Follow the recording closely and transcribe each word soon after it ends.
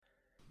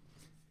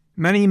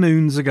Many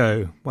moons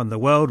ago, when the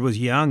world was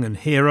young and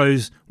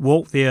heroes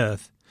walked the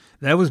earth,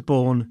 there was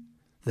born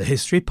the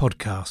History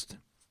Podcast.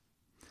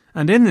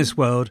 And in this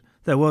world,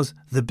 there was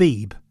the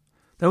Beeb.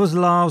 There was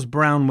Lars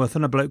Brownworth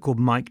and a bloke called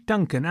Mike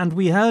Duncan, and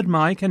we heard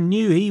Mike and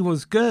knew he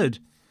was good.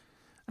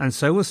 And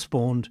so was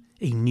spawned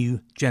a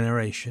new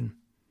generation,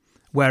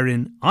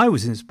 wherein I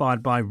was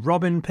inspired by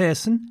Robin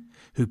Pearson,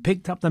 who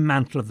picked up the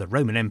mantle of the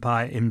Roman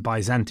Empire in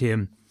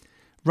Byzantium.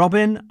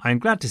 Robin, I'm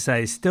glad to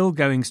say, is still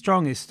going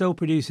strong, is still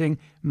producing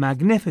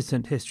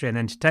magnificent history and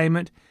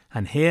entertainment,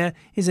 and here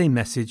is a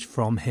message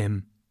from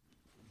him.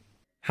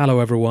 Hello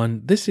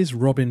everyone, this is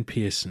Robin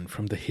Pearson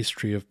from the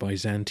History of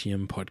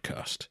Byzantium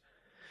podcast.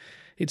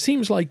 It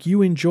seems like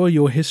you enjoy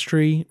your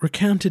history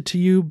recounted to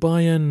you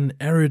by an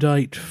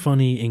erudite,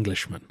 funny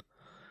Englishman.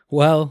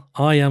 Well,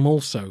 I am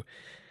also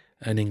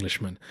an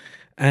Englishman.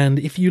 And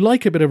if you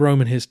like a bit of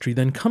Roman history,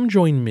 then come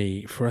join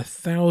me for a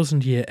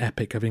 1,000-year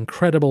epic of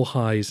incredible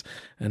highs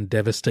and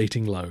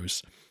devastating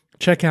lows.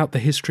 Check out The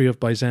History of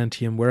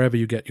Byzantium wherever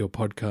you get your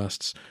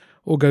podcasts,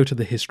 or go to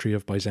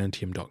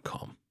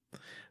thehistoryofbyzantium.com.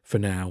 For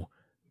now,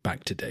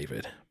 back to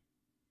David.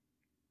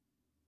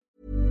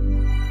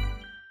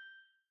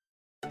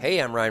 Hey,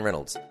 I'm Ryan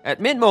Reynolds. At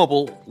Mint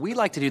Mobile, we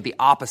like to do the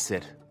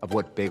opposite of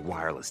what Big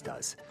Wireless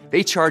does.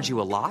 They charge you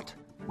a lot.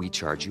 We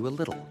charge you a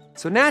little.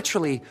 So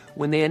naturally,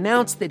 when they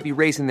announced they'd be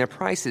raising their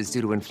prices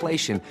due to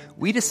inflation,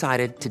 we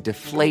decided to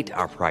deflate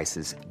our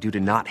prices due to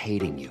not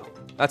hating you.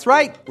 That's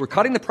right. We're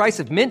cutting the price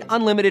of Mint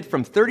Unlimited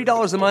from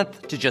 $30 a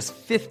month to just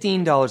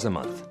 $15 a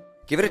month.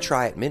 Give it a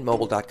try at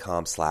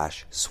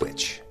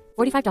mintmobile.com/switch.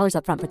 $45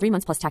 up front for 3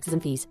 months plus taxes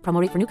and fees. Promo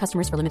rate for new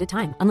customers for limited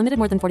time. Unlimited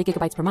more than 40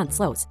 gigabytes per month.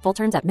 Slows full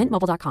terms at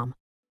mintmobile.com.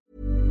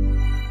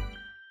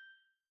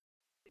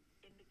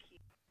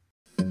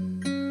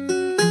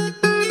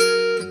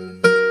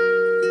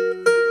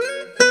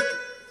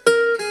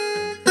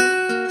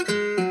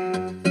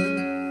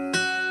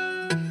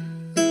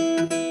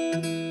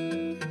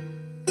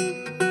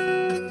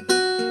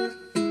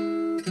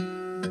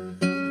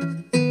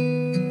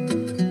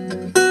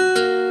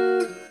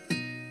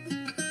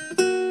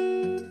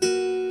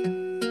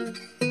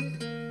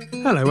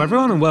 Hello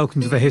everyone and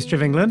welcome to the History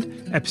of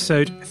England,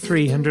 episode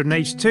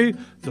 382,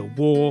 The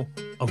War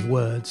of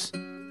Words.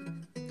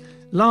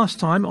 Last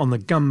time on the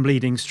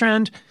gum-bleeding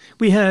Strand,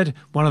 we heard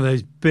one of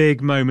those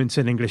big moments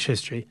in English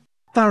history,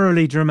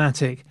 thoroughly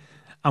dramatic,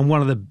 and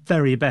one of the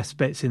very best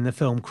bits in the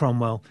film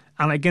Cromwell.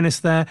 Alec Guinness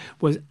there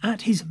was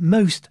at his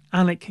most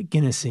Alec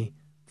Guinnessy.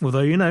 Although,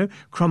 you know,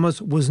 Cromwell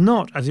was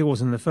not, as he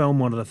was in the film,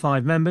 one of the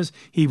 5 members,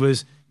 he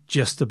was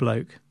just a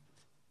bloke.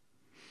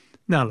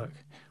 Now look,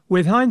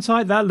 with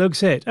hindsight, that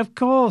looks it. Of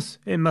course,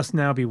 it must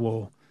now be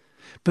war.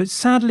 But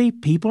sadly,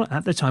 people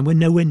at the time were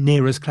nowhere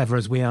near as clever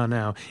as we are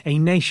now. A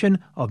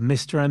nation of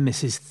Mr. and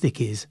Mrs.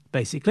 Thickies,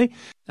 basically.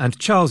 And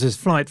Charles's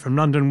flight from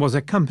London was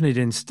accompanied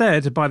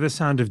instead by the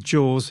sound of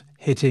jaws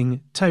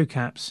hitting toe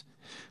caps.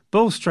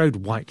 Bulstrode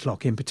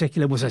Whitelock, in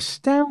particular, was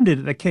astounded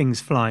at the King's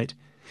flight.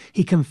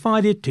 He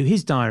confided to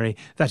his diary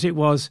that it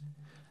was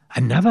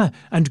another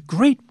and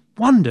great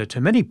wonder to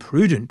many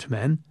prudent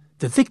men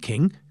that the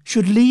King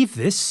should leave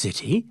this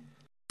city,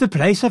 the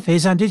place of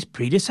his and his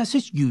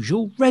predecessor's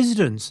usual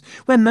residence,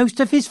 where most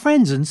of his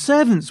friends and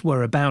servants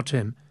were about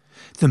him,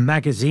 the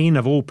magazine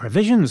of all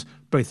provisions,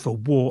 both for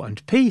war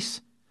and peace.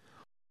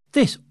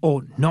 This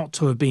ought not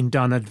to have been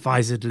done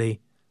advisedly.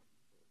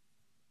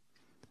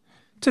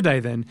 Today,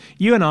 then,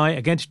 you and I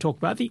are going to talk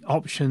about the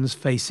options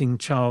facing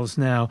Charles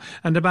now,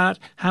 and about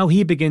how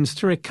he begins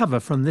to recover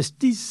from this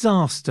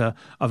disaster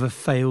of a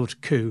failed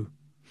coup.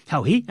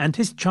 How he and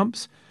his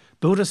chumps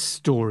build a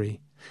story,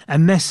 a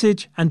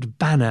message and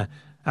banner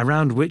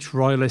around which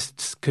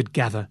royalists could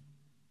gather.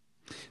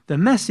 The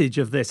message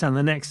of this and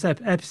the next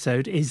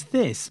episode is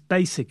this,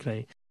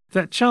 basically,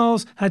 that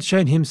Charles had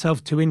shown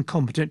himself too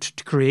incompetent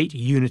to create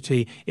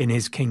unity in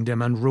his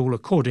kingdom and rule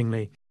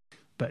accordingly.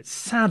 But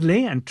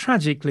sadly and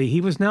tragically, he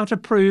was now to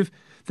prove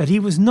that he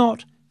was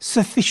not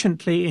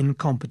sufficiently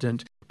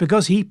incompetent,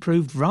 because he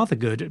proved rather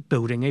good at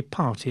building a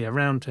party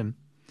around him.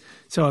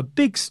 So a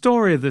big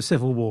story of the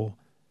Civil War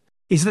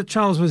is that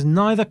Charles was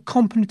neither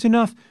competent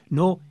enough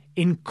nor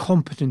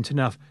incompetent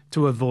enough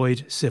to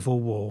avoid civil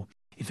war.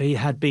 If he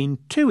had been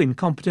too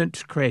incompetent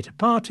to create a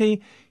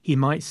party, he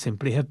might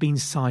simply have been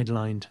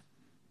sidelined.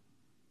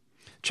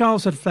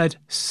 Charles had fled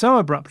so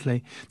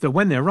abruptly that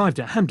when they arrived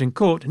at Hampton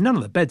Court, none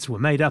of the beds were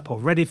made up or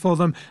ready for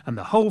them, and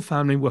the whole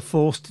family were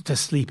forced to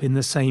sleep in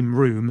the same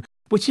room,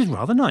 which is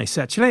rather nice,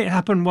 actually. It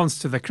happened once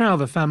to the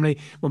Crowther family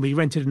when we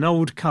rented an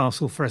old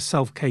castle for a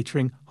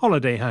self-catering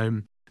holiday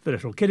home. The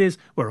little kiddies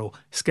were all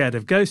scared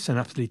of ghosts and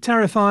absolutely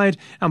terrified,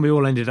 and we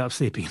all ended up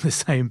sleeping in the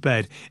same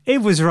bed.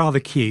 It was rather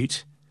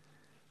cute.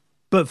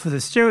 But for the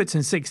Stuarts in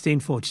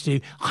 1642,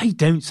 I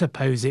don't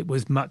suppose it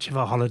was much of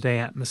a holiday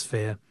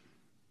atmosphere.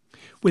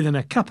 Within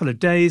a couple of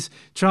days,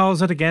 Charles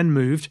had again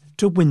moved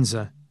to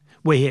Windsor,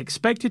 where he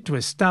expected to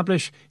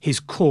establish his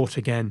court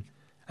again,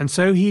 and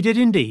so he did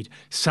indeed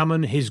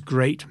summon his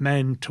great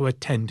men to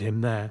attend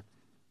him there.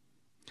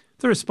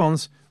 The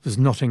response was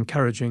not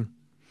encouraging.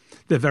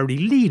 The very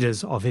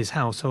leaders of his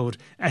household,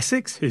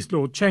 Essex, his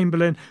Lord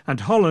Chamberlain,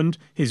 and Holland,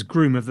 his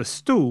Groom of the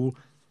Stool,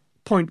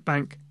 point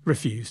blank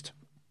refused.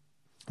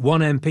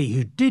 One MP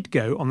who did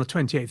go on the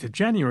 28th of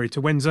January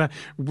to Windsor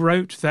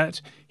wrote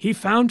that he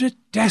found a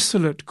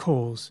desolate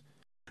cause,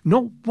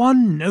 not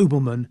one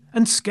nobleman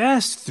and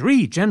scarce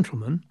 3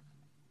 gentlemen.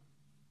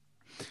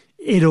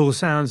 It all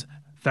sounds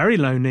very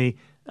lonely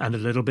and a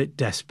little bit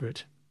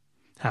desperate.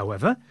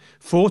 However,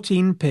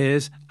 14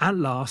 peers at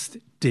last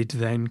did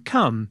then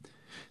come.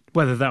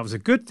 Whether that was a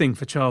good thing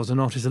for Charles or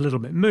not is a little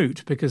bit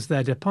moot, because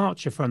their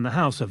departure from the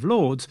House of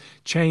Lords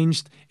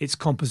changed its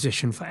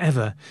composition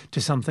forever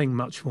to something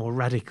much more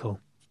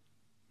radical.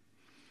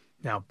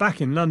 Now,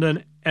 back in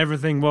London,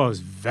 everything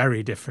was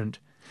very different.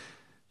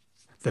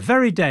 The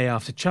very day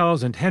after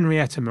Charles and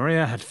Henrietta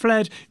Maria had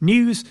fled,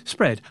 news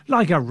spread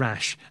like a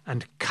rash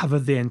and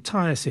covered the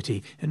entire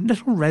city in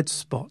little red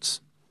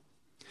spots.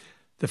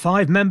 The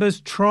 5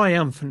 members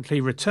triumphantly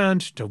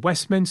returned to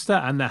Westminster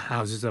and the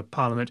Houses of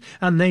Parliament,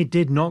 and they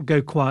did not go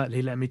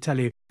quietly, let me tell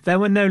you. There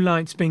were no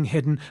lights being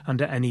hidden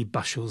under any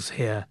bushels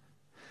here.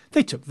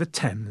 They took the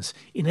Thames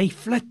in a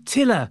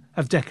flotilla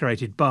of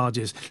decorated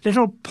barges,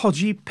 little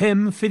podgy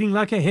Pym feeling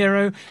like a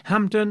hero,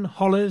 Hampden,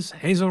 Holles,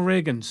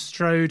 Hazelrigg and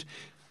Strode,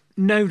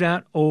 no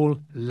doubt all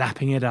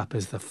lapping it up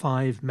as the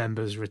 5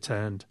 members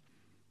returned.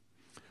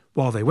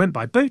 While they went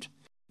by boat,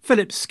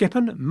 Philip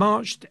Skippon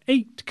marched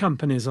 8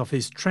 companies of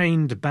his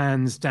trained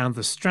bands down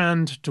the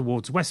Strand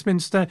towards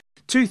Westminster,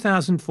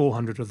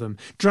 2,400 of them,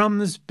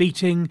 drums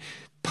beating,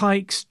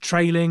 pikes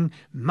trailing,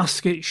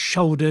 muskets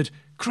shouldered,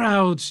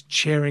 crowds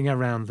cheering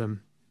around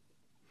them.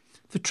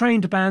 The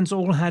trained bands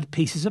all had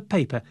pieces of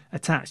paper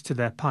attached to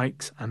their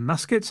pikes and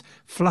muskets,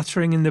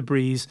 fluttering in the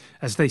breeze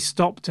as they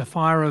stopped to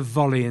fire a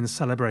volley in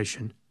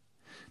celebration.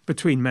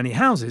 Between many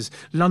houses,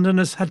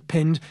 Londoners had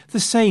pinned the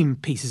same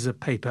pieces of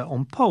paper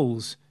on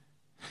poles.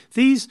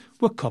 These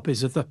were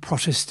copies of the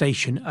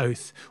Protestation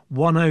Oath,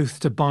 one oath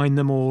to bind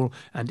them all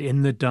and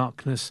in the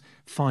darkness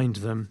find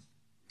them.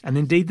 And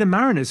indeed the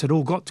mariners had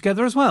all got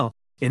together as well,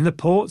 in the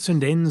ports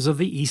and inns of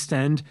the East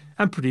End,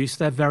 and produced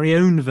their very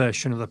own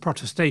version of the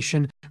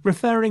Protestation,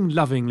 referring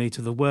lovingly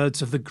to the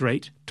words of the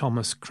great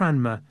Thomas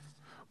Cranmer,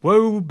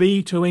 "Woe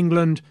be to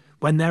England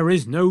when there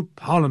is no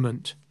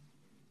Parliament."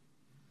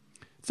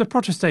 The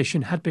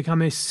Protestation had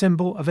become a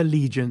symbol of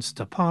allegiance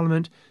to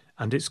Parliament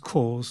and its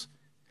cause.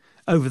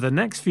 Over the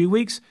next few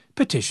weeks,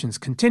 petitions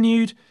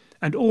continued,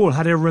 and all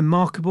had a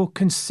remarkable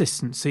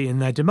consistency in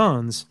their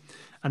demands.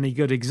 And a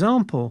good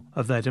example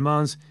of their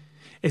demands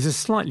is a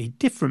slightly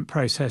different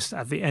process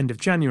at the end of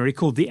January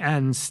called the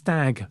Anne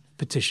Stagg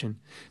petition,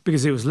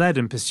 because it was led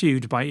and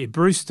pursued by I.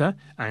 Brewster,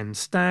 Anne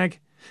Stagg,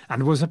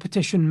 and was a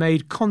petition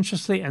made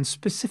consciously and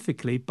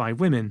specifically by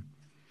women.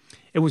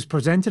 It was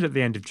presented at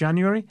the end of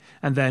January,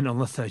 and then on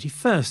the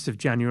 31st of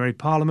January,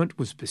 Parliament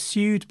was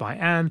pursued by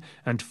Anne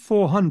and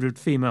 400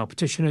 female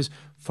petitioners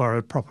for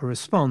a proper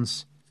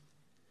response.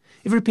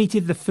 It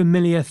repeated the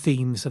familiar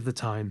themes of the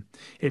time.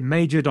 It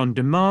majored on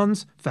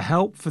demands for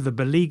help for the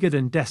beleaguered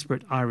and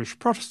desperate Irish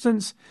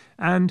Protestants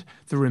and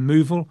the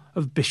removal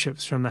of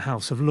bishops from the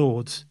House of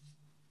Lords.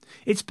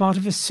 It's part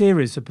of a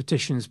series of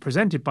petitions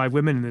presented by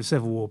women in the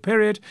Civil War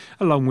period,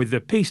 along with the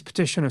Peace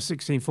Petition of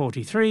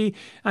 1643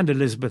 and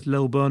Elizabeth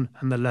Lilburne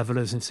and the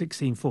Levellers in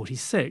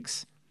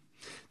 1646.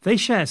 They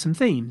share some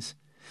themes.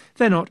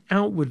 They're not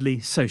outwardly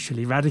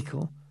socially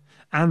radical.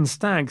 Anne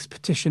Stagg's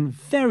petition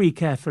very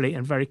carefully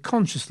and very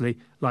consciously,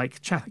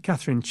 like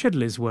Catherine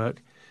Chidley's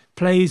work,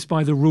 plays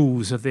by the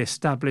rules of the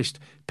established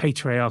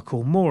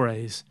patriarchal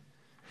mores.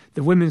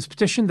 The women's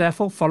petition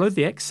therefore followed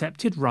the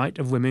accepted right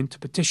of women to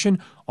petition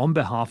on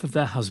behalf of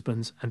their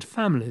husbands and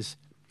families.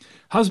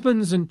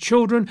 "Husbands and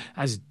children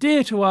as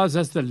dear to us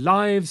as the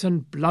lives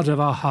and blood of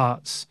our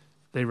hearts,"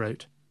 they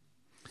wrote.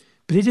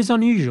 But it is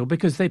unusual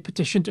because they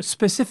petitioned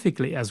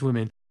specifically as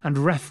women and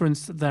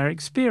referenced their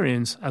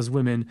experience as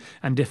women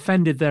and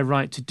defended their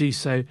right to do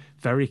so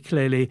very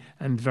clearly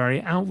and very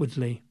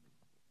outwardly.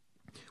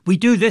 "We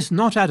do this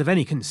not out of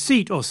any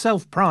conceit or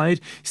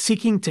self-pride,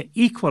 seeking to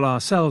equal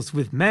ourselves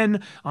with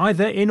men,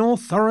 either in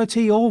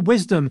authority or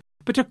wisdom,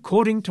 but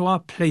according to our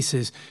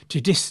places, to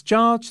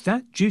discharge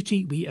that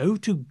duty we owe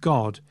to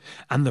God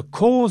and the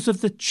cause of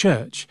the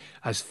Church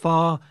as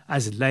far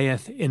as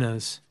layeth in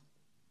us."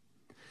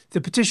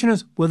 The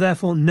petitioners were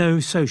therefore no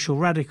social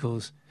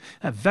radicals.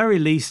 At very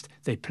least,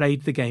 they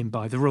played the game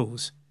by the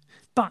rules.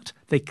 But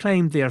they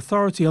claimed the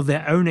authority of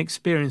their own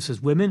experience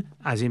as women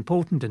as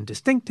important and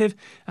distinctive,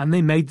 and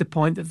they made the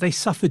point that they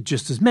suffered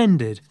just as men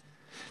did.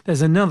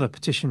 There's another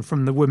petition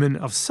from the women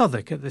of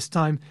Southwark at this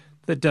time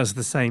that does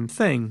the same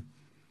thing.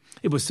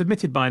 It was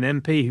submitted by an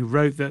MP who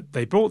wrote that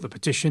they brought the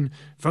petition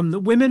from the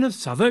women of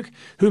Southwark,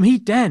 whom he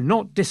dare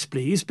not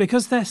displease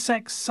because their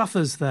sex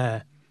suffers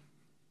there.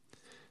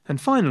 And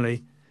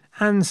finally,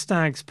 Anne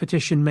Stagg's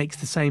petition makes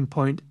the same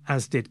point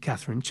as did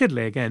Catherine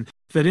Chidley again,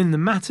 that in the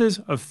matters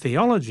of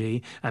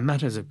theology and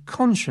matters of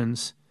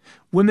conscience,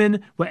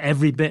 women were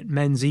every bit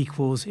men's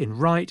equals in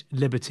right,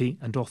 liberty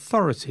and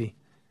authority.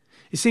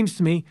 It seems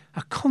to me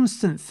a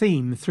constant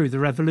theme through the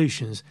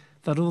revolutions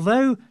that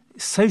although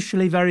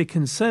socially very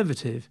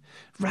conservative,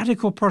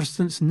 radical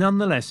Protestants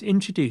nonetheless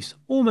introduce,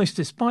 almost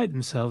despite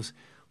themselves,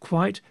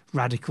 quite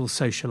radical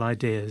social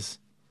ideas.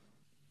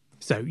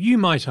 So you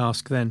might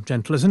ask then,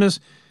 gentle listeners,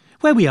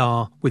 where we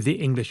are with the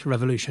English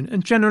Revolution,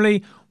 and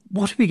generally,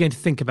 what are we going to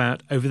think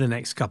about over the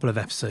next couple of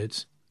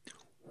episodes?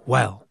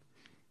 Well,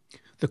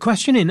 the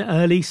question in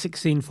early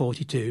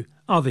 1642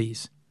 are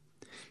these.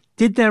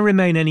 Did there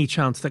remain any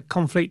chance that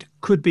conflict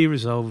could be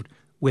resolved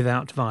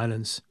without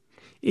violence?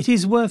 It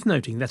is worth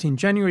noting that in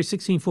January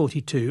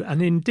 1642,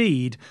 and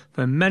indeed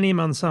for many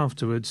months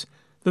afterwards,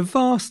 the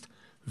vast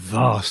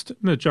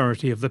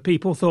majority of the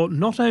people thought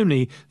not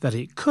only that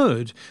it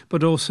could,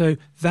 but also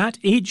that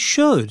it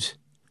should.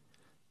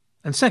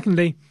 And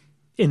secondly,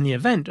 in the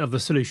event of the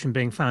solution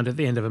being found at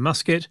the end of a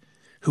musket,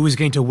 who was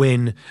going to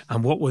win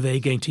and what were they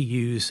going to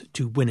use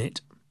to win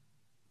it?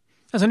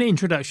 As an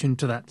introduction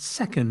to that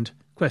second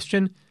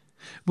question,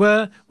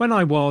 when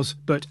I was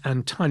but a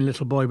tiny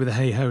little boy with a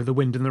hey-ho, the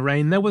wind and the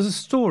rain, there was a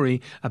story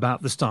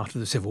about the start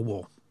of the Civil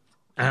War.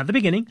 At the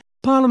beginning,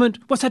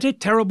 Parliament was at a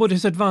terrible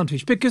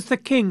disadvantage because the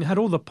king had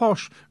all the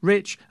posh,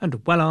 rich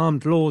and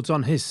well-armed lords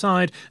on his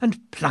side, and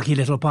plucky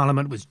little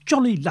Parliament was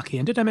jolly lucky,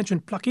 and did I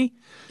mention plucky,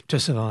 to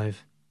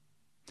survive.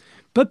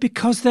 But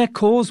because their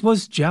cause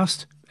was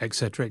just,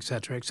 etc.,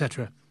 etc.,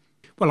 etc.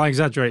 Well, I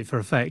exaggerate for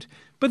effect,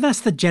 but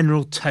that's the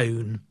general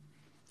tone.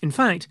 In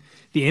fact,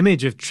 the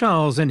image of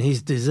Charles and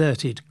his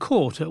deserted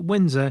court at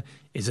Windsor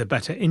is a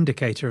better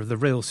indicator of the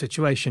real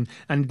situation,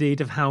 and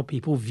indeed of how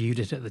people viewed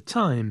it at the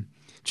time.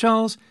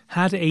 Charles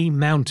had a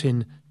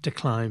mountain to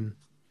climb.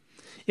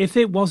 If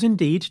it was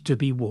indeed to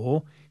be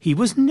war, he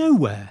was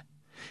nowhere.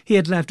 He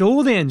had left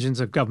all the engines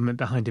of government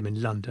behind him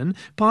in London.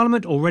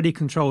 Parliament already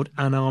controlled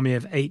an army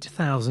of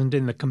 8,000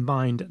 in the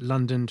combined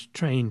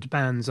London-trained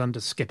bands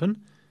under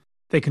Skippon.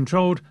 They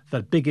controlled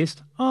the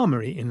biggest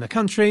armoury in the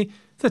country,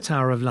 the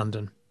Tower of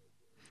London.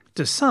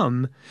 To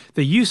some,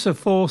 the use of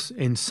force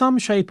in some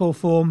shape or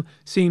form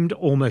seemed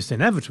almost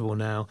inevitable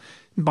now.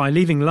 By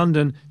leaving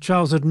London,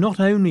 Charles had not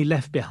only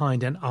left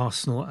behind an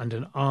arsenal and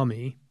an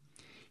army,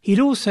 he'd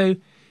also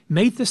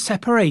made the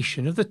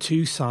separation of the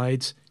two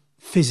sides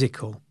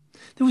physical.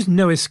 There was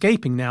no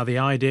escaping now the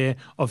idea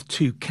of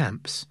two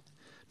camps.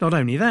 Not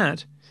only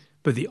that,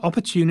 but the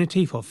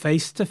opportunity for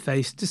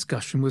face-to-face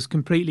discussion was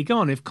completely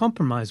gone. If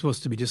compromise was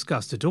to be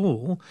discussed at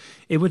all,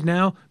 it would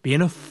now be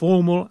in a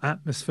formal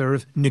atmosphere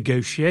of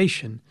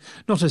negotiation,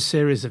 not a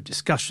series of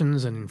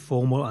discussions and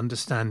informal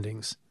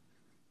understandings.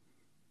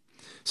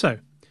 So,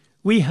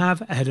 we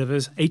have ahead of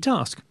us a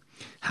task.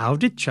 How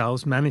did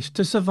Charles manage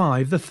to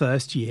survive the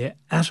first year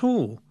at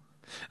all?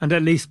 And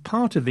at least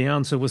part of the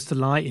answer was to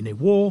lie in a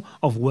war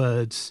of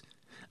words.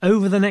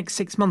 Over the next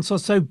 6 months or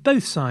so,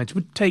 both sides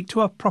would take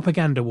to a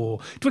propaganda war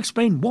to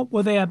explain what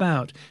were they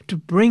about, to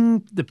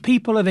bring the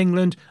people of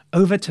England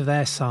over to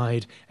their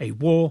side, a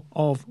war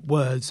of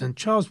words, and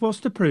Charles was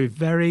to prove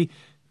very,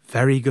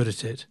 very good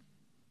at it.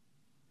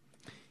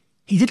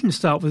 He didn't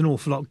start with an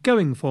awful lot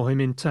going for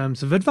him in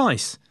terms of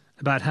advice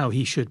about how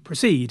he should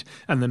proceed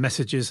and the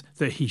messages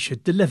that he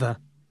should deliver.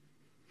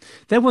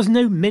 There was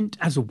no mint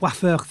as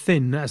wafer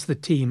thin as the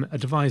team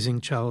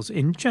advising Charles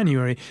in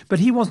January, but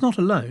he was not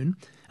alone,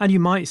 and you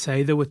might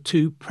say there were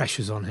two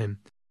pressures on him,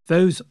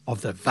 those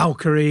of the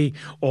Valkyrie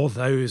or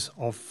those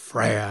of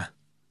Freya.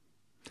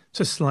 It's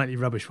a slightly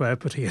rubbish way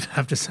of putting it, I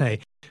have to say.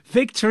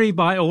 Victory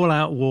by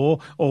all-out war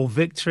or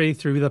victory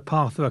through the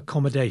path of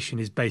accommodation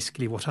is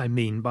basically what I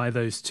mean by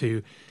those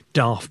two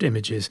daft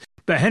images.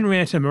 But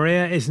Henrietta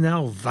Maria is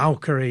now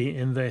Valkyrie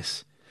in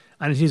this,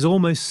 and it is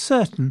almost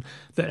certain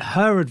that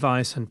her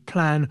advice and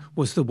plan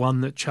was the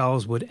one that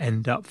Charles would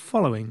end up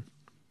following.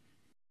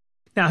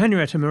 Now,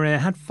 Henrietta Maria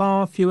had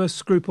far fewer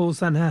scruples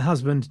than her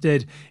husband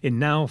did in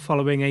now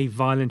following a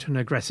violent and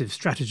aggressive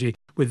strategy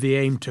with the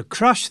aim to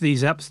crush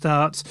these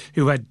upstarts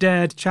who had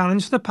dared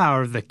challenge the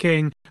power of the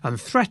king and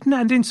threaten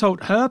and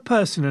insult her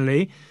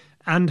personally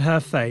and her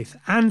faith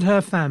and her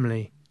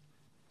family.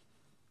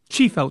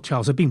 She felt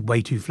Charles had been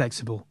way too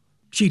flexible.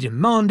 She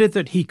demanded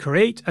that he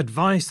create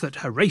advice that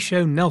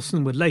Horatio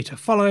Nelson would later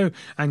follow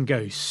and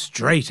go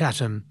straight at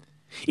him.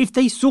 If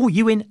they saw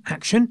you in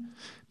action,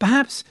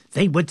 perhaps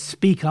they would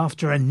speak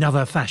after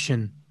another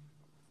fashion.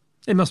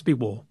 It must be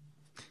war.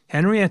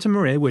 Henrietta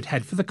Maria would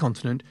head for the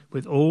continent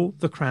with all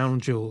the crown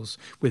jewels.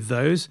 With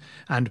those,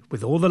 and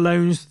with all the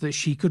loans that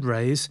she could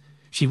raise,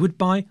 she would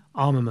buy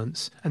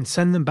armaments and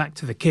send them back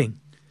to the king.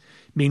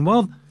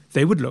 Meanwhile,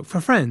 they would look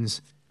for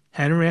friends.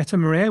 Henrietta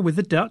Maria with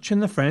the Dutch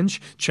and the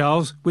French,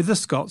 Charles with the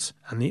Scots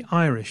and the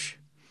Irish.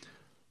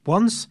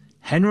 Once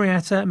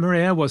Henrietta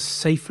Maria was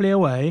safely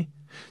away,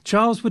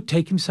 Charles would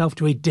take himself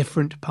to a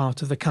different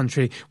part of the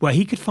country where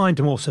he could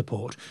find more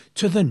support,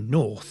 to the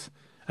north,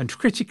 and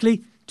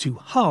critically to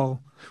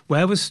Hull,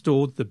 where was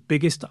stored the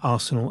biggest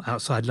arsenal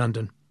outside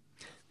London.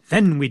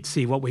 Then we'd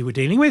see what we were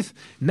dealing with,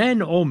 men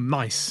or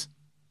mice.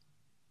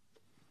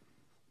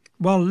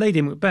 While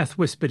Lady Macbeth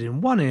whispered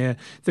in one ear,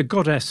 the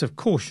goddess of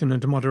caution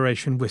and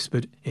moderation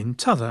whispered in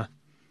t'other.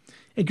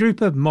 A group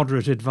of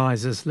moderate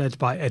advisers led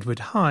by Edward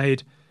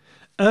Hyde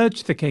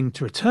urged the king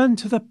to return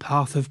to the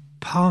path of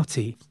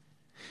party.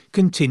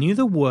 continue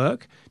the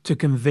work to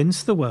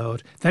convince the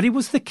world that it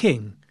was the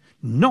king,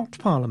 not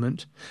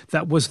Parliament,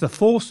 that was the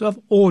force of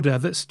order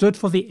that stood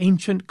for the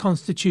ancient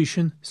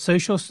constitution,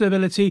 social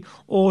stability,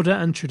 order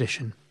and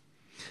tradition.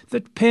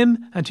 That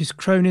Pym and his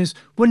cronies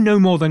were no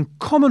more than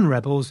common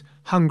rebels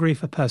hungry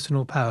for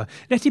personal power.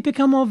 Let it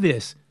become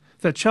obvious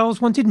that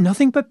Charles wanted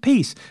nothing but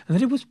peace, and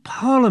that it was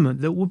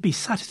Parliament that would be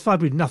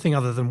satisfied with nothing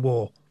other than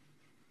war.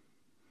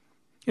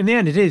 In the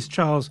end, it is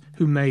Charles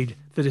who made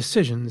the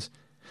decisions,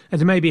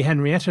 and maybe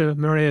Henrietta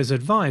Maria's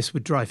advice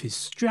would drive his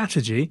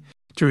strategy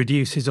to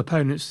reduce his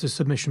opponents to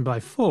submission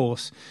by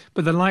force,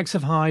 but the likes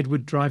of Hyde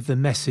would drive the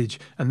message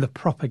and the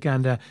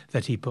propaganda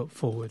that he put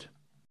forward.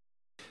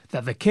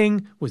 That the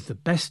king was the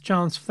best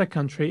chance for the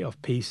country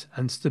of peace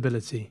and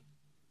stability.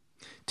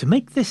 To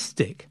make this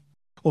stick,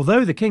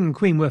 although the king and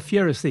queen were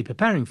furiously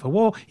preparing for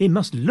war, it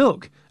must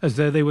look as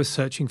though they were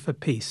searching for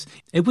peace.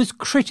 It was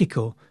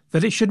critical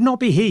that it should not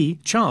be he,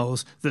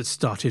 Charles, that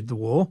started the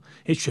war.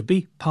 It should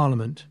be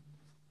Parliament.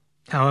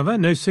 However,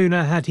 no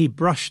sooner had he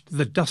brushed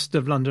the dust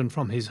of London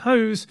from his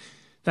hose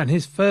than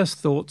his first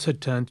thoughts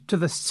had turned to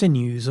the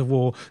sinews of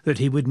war that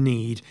he would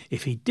need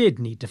if he did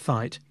need to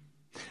fight.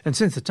 And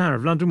since the Tower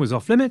of London was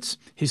off limits,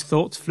 his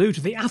thoughts flew to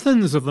the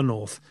Athens of the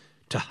north,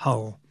 to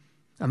Hull.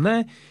 And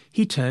there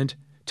he turned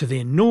to the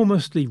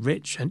enormously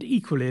rich and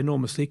equally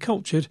enormously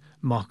cultured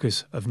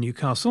Marquess of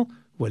Newcastle,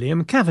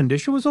 William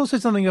Cavendish, who was also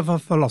something of a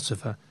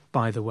philosopher,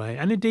 by the way,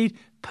 and indeed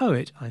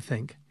poet, I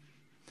think.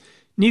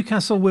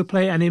 Newcastle will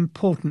play an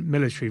important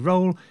military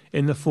role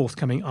in the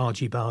forthcoming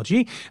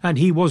argy-bargy, and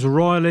he was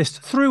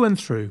royalist through and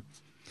through.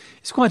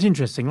 It's quite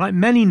interesting. Like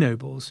many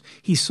nobles,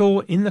 he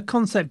saw in the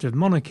concept of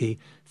monarchy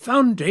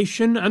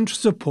foundation and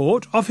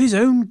support of his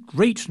own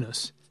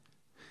greatness.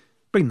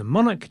 Bring the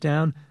monarch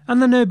down,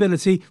 and the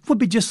nobility would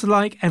be just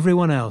like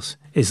everyone else,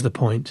 is the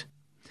point.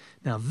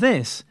 Now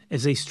this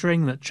is a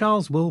string that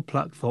Charles will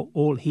pluck for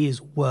all he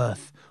is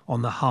worth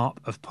on the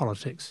harp of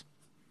politics.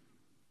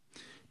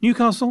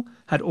 Newcastle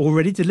had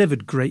already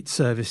delivered great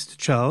service to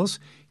Charles,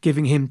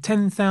 giving him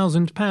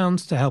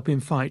 £10,000 to help him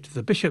fight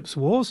the Bishops'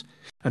 Wars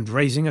and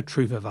raising a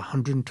troop of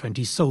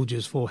 120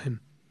 soldiers for him.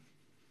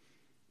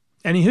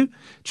 Anywho,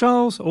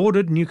 Charles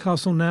ordered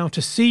Newcastle now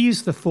to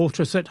seize the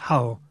fortress at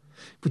Hull,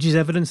 which is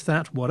evidence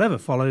that, whatever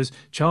follows,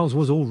 Charles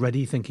was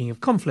already thinking of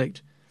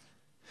conflict.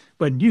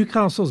 When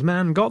Newcastle's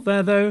men got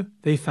there, though,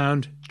 they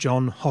found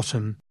John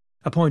Hotham,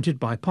 appointed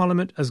by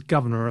Parliament as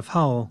Governor of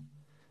Hull.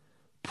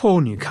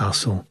 Poor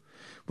Newcastle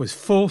was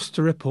forced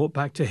to report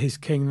back to his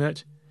king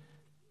that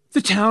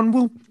the town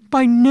will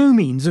by no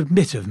means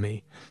admit of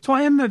me, so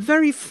I am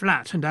very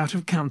flat and out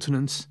of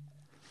countenance.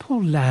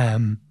 Poor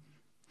lamb.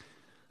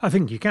 I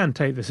think you can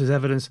take this as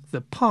evidence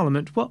that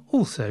Parliament were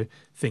also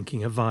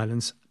thinking of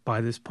violence by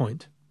this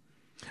point.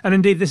 And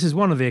indeed this is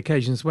one of the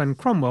occasions when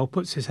Cromwell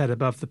puts his head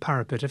above the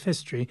parapet of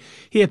history.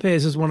 He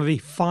appears as one of the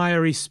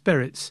fiery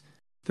spirits,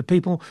 the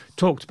people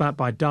talked about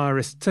by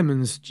diarist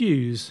Timmons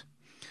Jews.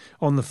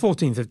 On the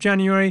 14th of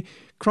January,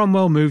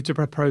 Cromwell moved a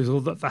proposal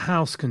that the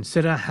House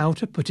consider how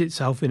to put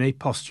itself in a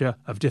posture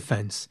of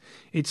defence.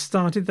 It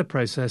started the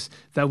process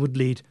that would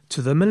lead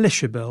to the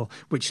Militia Bill,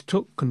 which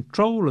took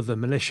control of the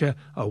militia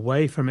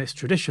away from its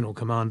traditional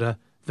commander,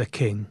 the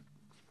King.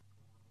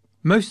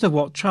 Most of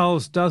what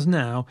Charles does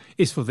now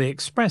is for the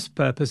express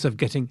purpose of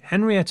getting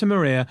Henrietta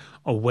Maria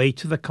away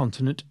to the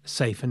continent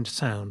safe and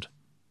sound.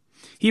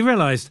 He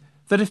realised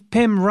that if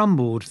Pym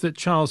rumbled that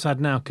Charles had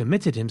now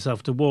committed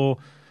himself to war,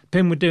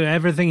 Pym would do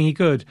everything he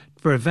could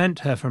to prevent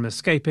her from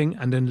escaping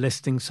and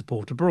enlisting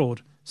support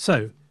abroad.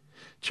 So,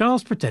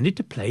 Charles pretended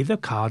to play the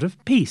card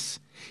of peace.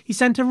 He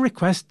sent a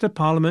request to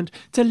Parliament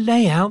to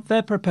lay out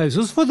their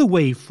proposals for the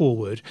way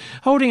forward,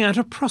 holding out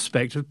a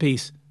prospect of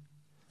peace.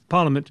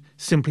 Parliament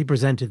simply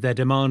presented their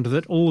demand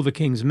that all the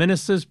King's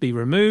ministers be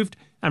removed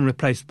and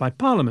replaced by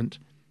Parliament.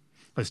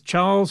 As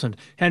Charles and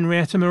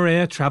Henrietta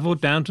Maria travelled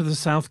down to the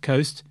south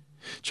coast,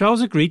 Charles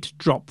agreed to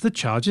drop the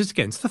charges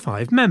against the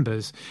 5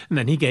 members, and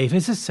then he gave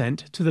his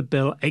assent to the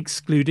bill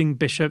excluding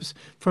bishops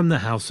from the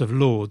House of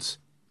Lords.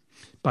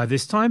 By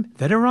this time,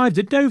 they'd arrived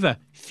at Dover.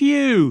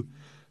 Phew!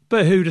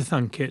 But who'd have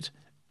thunk it?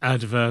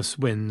 Adverse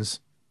winds.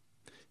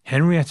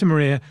 Henrietta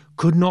Maria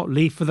could not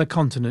leave for the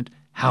continent.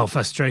 How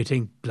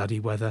frustrating,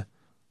 bloody weather.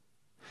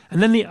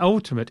 And then the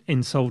ultimate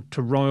insult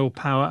to royal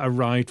power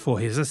arrived for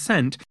his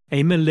assent,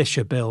 a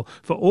militia bill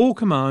for all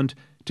command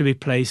to be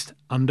placed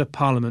under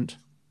Parliament.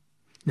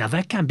 Now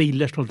there can be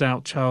little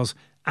doubt Charles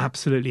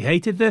absolutely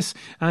hated this,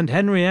 and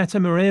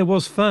Henrietta Maria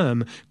was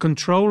firm.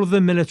 Control of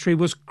the military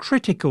was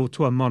critical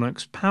to a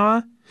monarch's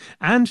power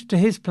and to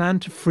his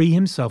plan to free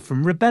himself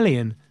from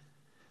rebellion.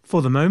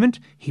 For the moment,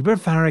 he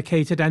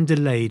prevaricated and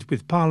delayed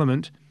with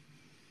Parliament.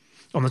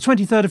 On the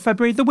 23rd of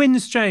February, the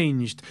winds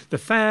changed. The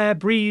fair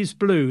breeze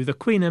blew, the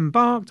Queen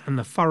embarked, and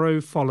the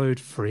furrow followed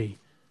free.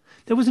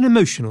 There was an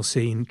emotional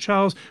scene.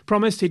 Charles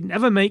promised he'd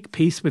never make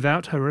peace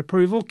without her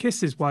approval,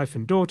 kissed his wife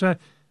and daughter,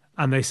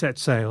 and they set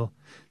sail.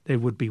 They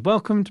would be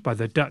welcomed by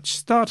the Dutch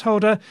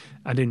stadtholder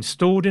and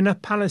installed in a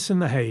palace in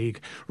The Hague,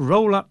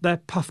 roll up their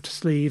puffed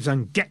sleeves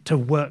and get to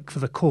work for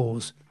the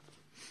cause.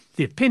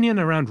 The opinion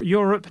around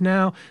Europe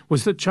now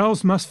was that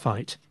Charles must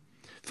fight.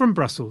 From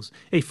Brussels,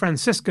 a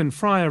Franciscan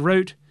friar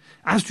wrote,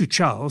 "As to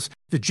Charles,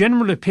 the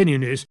general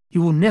opinion is he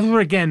will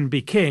never again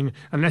be king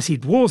unless he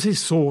draws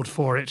his sword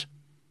for it."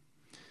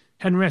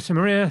 Henrietta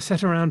Maria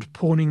set around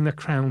pawning the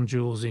crown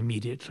jewels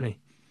immediately.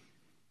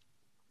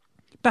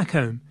 Back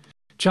home,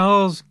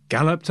 Charles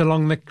galloped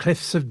along the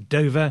cliffs of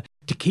Dover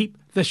to keep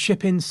the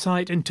ship in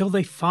sight until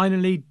they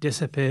finally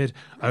disappeared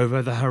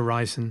over the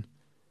horizon.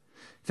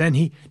 Then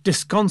he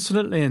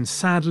disconsolately and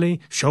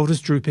sadly,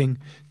 shoulders drooping,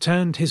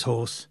 turned his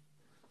horse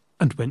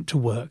and went to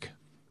work.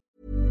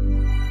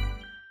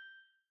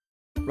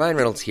 Ryan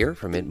Reynolds here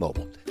from Mint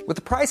Mobile. With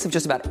the price of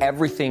just about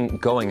everything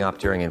going up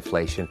during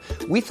inflation,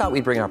 we thought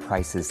we'd bring our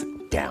prices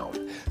down.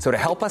 So to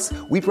help us,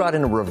 we brought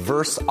in a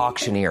reverse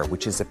auctioneer,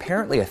 which is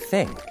apparently a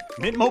thing.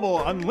 Mint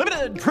Mobile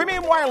Unlimited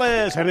Premium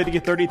Wireless. How to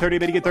get 30, 30,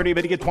 bit to get 30,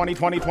 bit to get 20,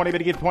 20, 20, bit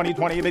to get 20,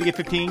 20, bit to get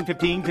 15,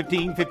 15,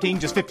 15, 15,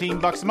 just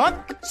 $15 a month?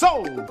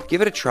 Sold!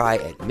 Give it a try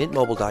at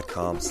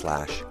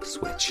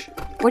mintmobile.com/switch.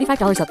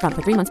 $45 up front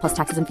for 3 months plus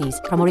taxes and fees.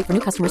 Promo rate for new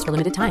customers for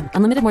limited time.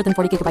 Unlimited more than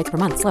 40 gigabytes per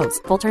month. Slows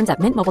full terms at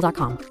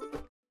mintmobile.com.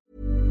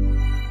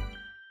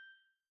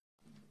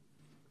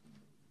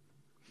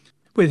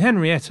 With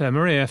Henrietta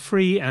Maria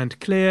free and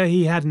clear,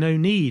 he had no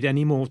need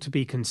any more to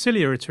be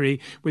conciliatory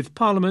with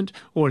Parliament.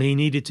 All he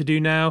needed to do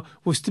now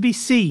was to be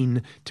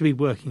seen to be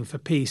working for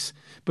peace,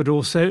 but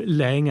also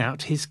laying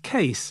out his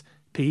case.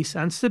 Peace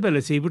and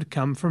stability would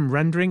come from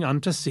rendering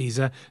unto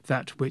Caesar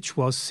that which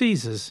was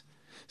Caesar's.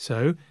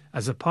 So,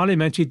 as a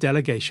parliamentary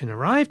delegation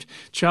arrived,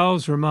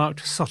 Charles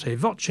remarked sotto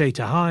voce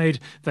to Hyde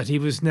that he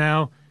was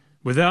now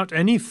without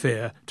any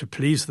fear to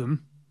please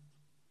them.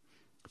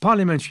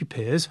 Parliamentary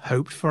peers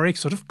hoped for a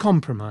sort of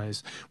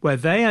compromise, where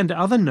they and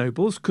other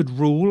nobles could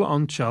rule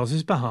on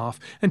Charles's behalf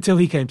until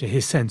he came to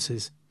his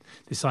senses.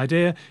 This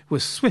idea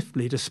was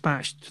swiftly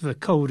dispatched to the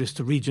coldest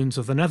regions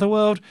of the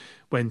netherworld,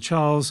 when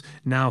Charles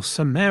now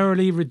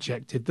summarily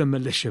rejected the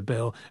militia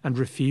bill and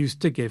refused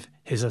to give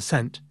his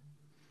assent.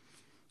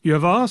 "You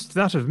have asked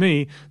that of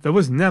me that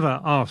was never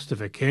asked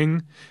of a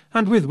king,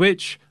 and with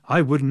which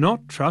I would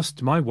not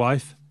trust my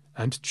wife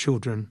and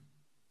children."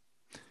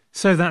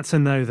 So that's a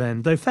no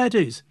then, though fair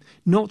dues.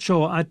 Not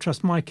sure I'd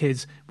trust my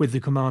kids with the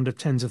command of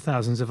tens of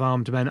thousands of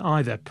armed men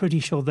either. Pretty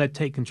sure they'd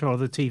take control of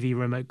the TV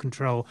remote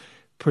control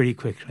pretty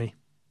quickly.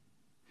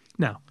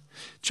 Now,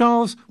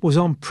 Charles was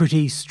on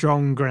pretty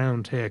strong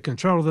ground here.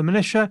 Control of the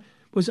militia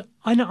was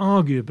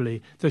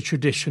unarguably the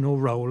traditional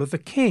role of the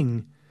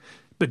king.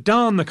 But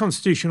darn the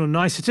constitutional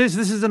niceties,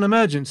 this is an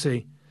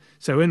emergency.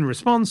 So in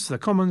response, the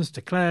Commons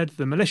declared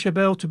the militia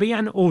bill to be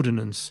an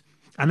ordinance,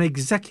 an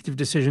executive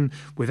decision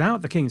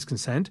without the king's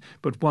consent,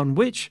 but one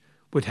which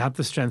would have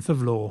the strength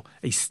of law,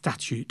 a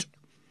statute.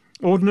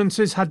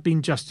 Ordinances had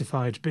been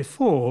justified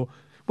before,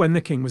 when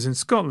the king was in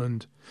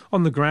Scotland,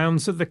 on the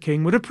grounds that the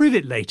king would approve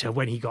it later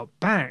when he got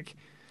back.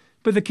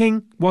 But the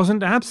king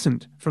wasn't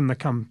absent from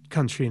the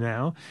country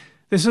now.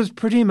 This was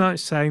pretty much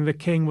saying the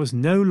king was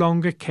no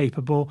longer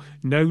capable,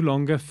 no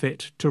longer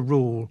fit to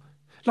rule,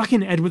 like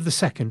in Edward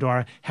II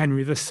or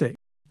Henry VI.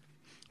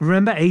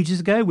 Remember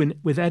ages ago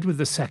with Edward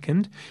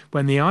II,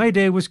 when the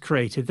idea was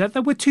created that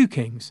there were two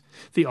kings,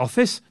 the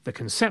office, the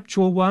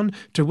conceptual one,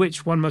 to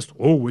which one must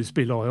always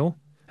be loyal,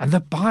 and the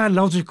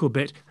biological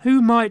bit,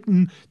 who might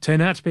turn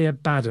out to be a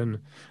bad un,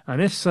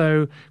 and if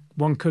so,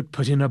 one could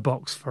put in a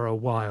box for a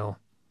while.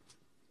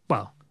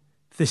 Well,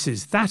 this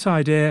is that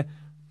idea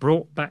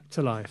brought back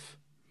to life.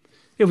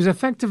 It was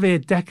effectively a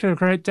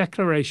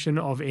declaration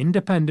of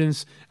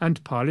independence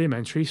and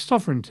parliamentary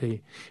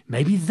sovereignty.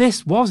 Maybe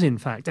this was, in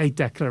fact, a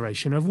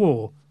declaration of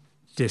war.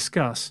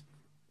 Discuss.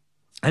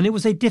 And it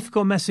was a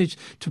difficult message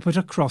to put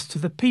across to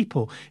the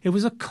people. It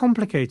was a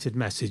complicated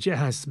message, it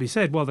has to be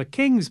said, while the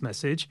king's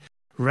message,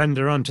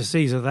 render unto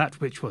Caesar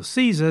that which was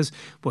Caesar's,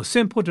 was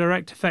simple,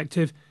 direct,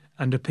 effective,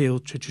 and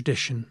appealed to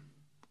tradition.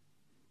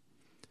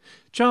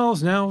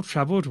 Charles now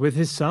travelled with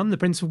his son, the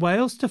Prince of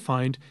Wales, to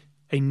find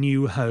a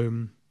new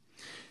home.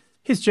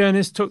 His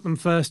journeys took them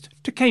first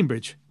to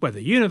Cambridge, where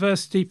the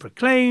university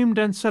proclaimed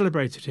and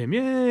celebrated him,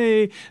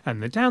 yay,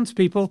 and the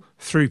townspeople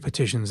threw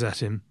petitions at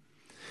him.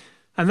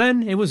 And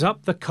then it was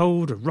up the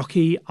cold,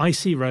 rocky,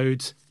 icy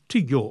roads to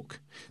York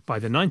by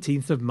the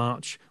 19th of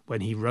March,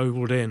 when he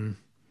rolled in.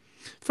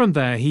 From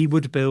there he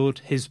would build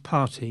his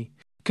party,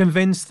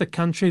 convince the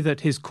country that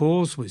his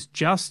cause was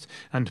just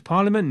and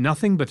Parliament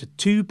nothing but a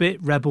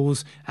two-bit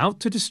rebels out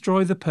to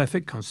destroy the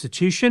perfect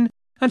constitution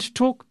and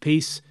talk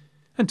peace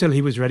until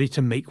he was ready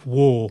to make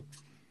war.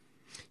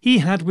 He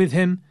had with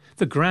him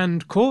the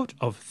grand court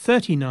of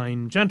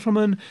 39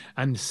 gentlemen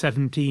and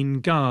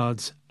 17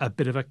 guards. A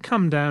bit of a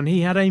come-down.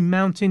 He had a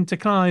mountain to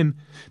climb.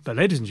 But,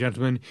 ladies and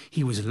gentlemen,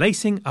 he was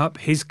lacing up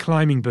his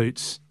climbing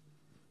boots.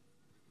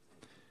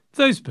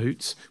 Those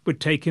boots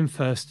would take him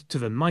first to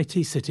the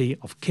mighty city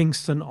of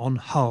Kingston on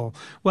Hull,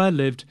 where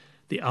lived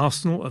the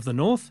Arsenal of the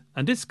North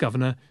and its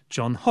governor,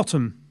 John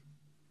Hotham.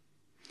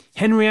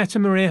 Henrietta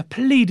Maria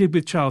pleaded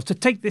with Charles to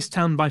take this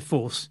town by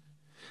force,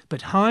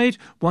 But Hyde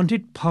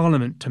wanted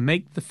Parliament to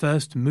make the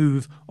first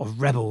move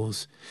of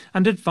rebels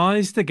and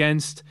advised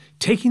against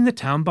taking the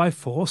town by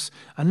force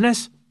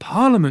unless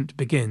Parliament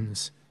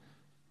begins.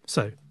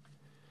 So,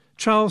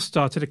 Charles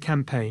started a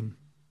campaign.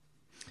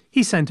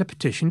 He sent a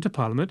petition to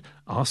Parliament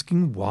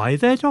asking why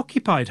they'd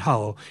occupied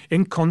Hull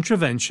in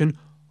contravention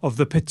of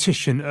the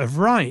Petition of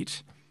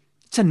Right.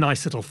 It's a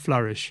nice little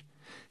flourish.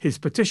 His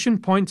petition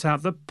points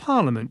out that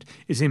Parliament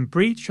is in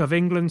breach of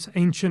England's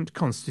ancient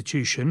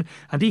constitution,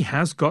 and he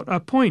has got a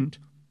point.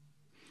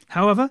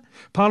 However,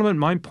 Parliament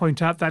might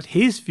point out that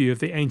his view of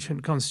the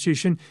ancient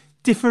constitution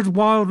differed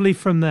wildly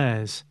from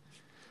theirs.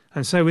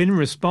 And so in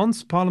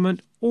response,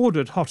 Parliament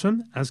ordered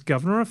Hotham, as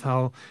Governor of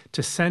Hull,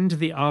 to send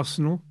the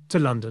arsenal to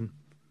London.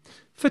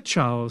 For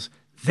Charles,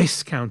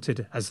 this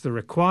counted as the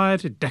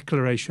required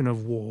declaration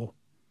of war.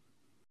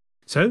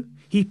 So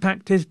he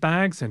packed his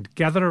bags and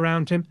gathered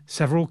around him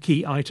several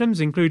key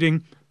items,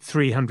 including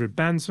 300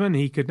 bandsmen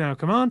he could now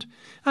command,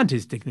 and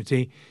his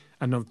dignity,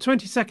 and on the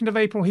 22nd of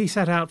April he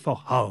set out for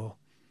Hull.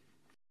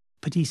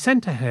 But he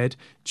sent ahead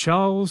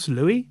Charles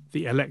Louis,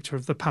 the Elector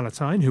of the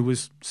Palatine, who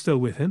was still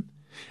with him,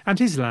 and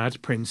his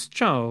lad Prince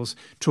Charles,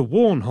 to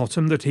warn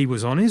Hotham that he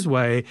was on his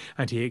way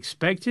and he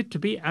expected to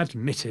be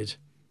admitted.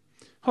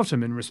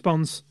 Hotham, in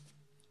response,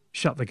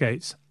 shut the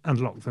gates and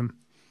locked them.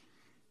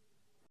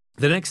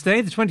 The next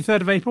day, the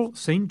 23rd of April,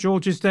 St.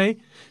 George's Day,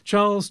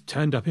 Charles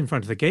turned up in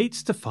front of the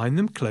gates to find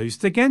them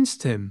closed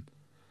against him.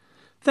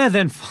 There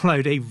then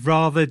followed a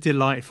rather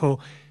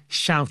delightful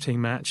shouting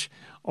match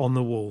on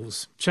the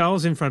walls.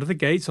 Charles in front of the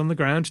gates on the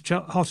ground,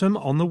 Hotham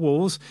on the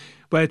walls,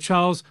 where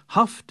Charles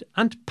huffed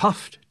and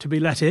puffed to be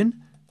let in,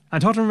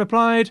 and Hotham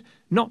replied,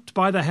 "Not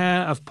by the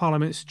hair of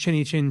Parliament's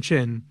chinny chin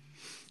chin."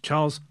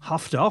 Charles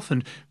huffed off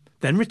and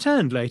then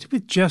returned later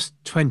with just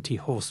 20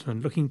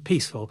 horsemen, looking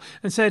peaceful,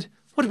 and said,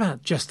 "What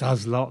about just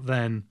us lot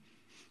then?"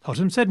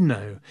 Hotham said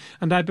no,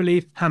 and I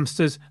believe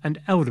hamsters and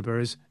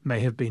elderberries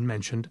may have been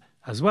mentioned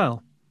as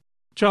well.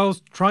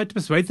 Charles tried to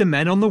persuade the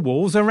men on the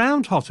walls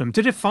around Hotham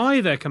to defy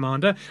their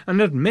commander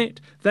and admit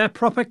their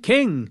proper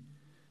king.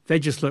 They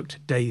just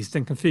looked dazed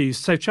and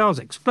confused, so Charles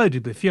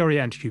exploded with fury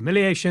and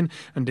humiliation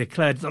and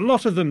declared the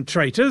lot of them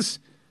traitors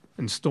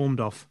and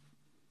stormed off.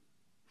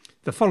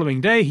 The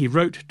following day he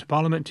wrote to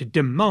Parliament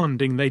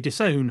demanding they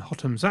disown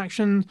Hotham's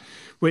action,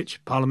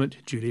 which Parliament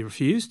duly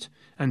refused,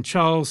 and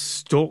Charles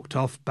stalked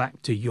off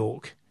back to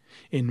York.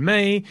 In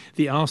May,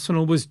 the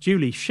arsenal was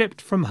duly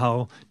shipped from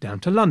Hull down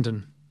to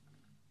London.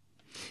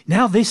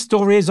 Now this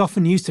story is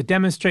often used to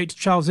demonstrate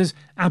Charles's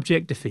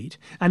abject defeat,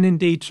 and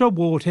indeed to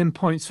award him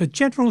points for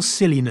general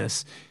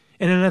silliness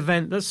in an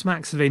event that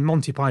smacks of a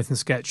Monty Python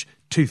sketch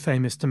too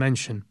famous to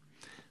mention.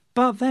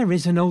 But there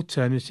is an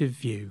alternative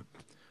view.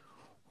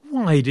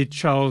 Why did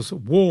Charles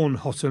warn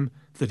Hotham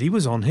that he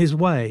was on his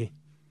way?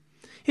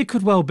 It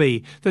could well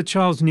be that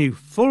Charles knew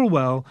full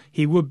well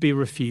he would be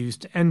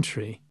refused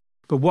entry,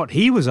 but what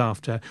he was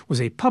after was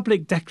a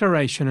public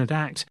declaration and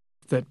act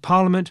that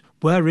Parliament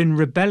were in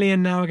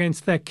rebellion now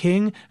against their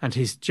king and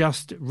his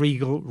just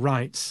regal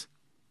rights.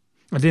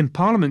 And in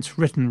Parliament's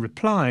written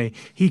reply,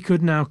 he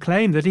could now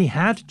claim that he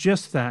had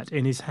just that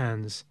in his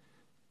hands.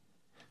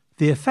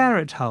 The affair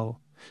at Hull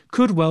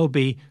could well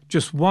be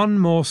just one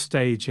more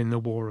stage in the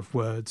war of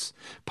words,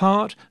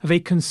 part of a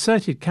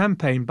concerted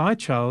campaign by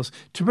Charles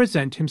to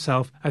present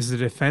himself as the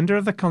defender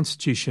of the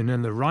Constitution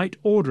and the right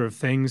order of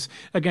things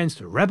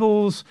against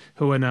rebels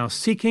who were now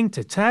seeking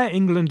to tear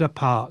England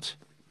apart.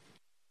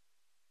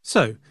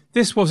 So,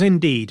 this was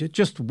indeed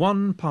just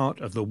one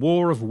part of the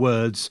war of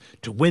words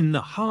to win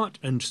the heart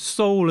and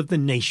soul of the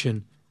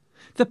nation.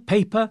 The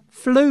paper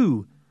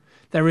flew.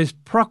 There is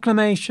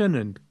proclamation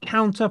and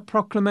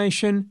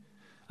counter-proclamation,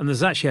 and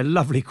there's actually a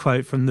lovely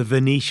quote from the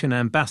Venetian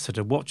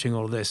ambassador watching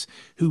all this,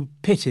 who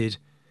pitied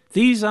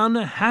these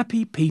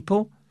unhappy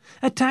people,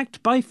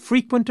 attacked by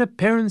frequent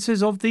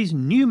appearances of these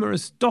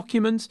numerous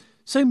documents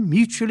so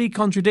mutually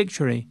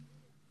contradictory.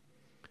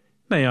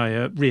 May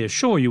I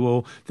reassure you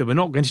all that we're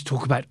not going to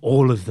talk about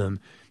all of them,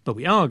 but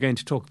we are going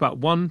to talk about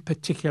one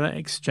particular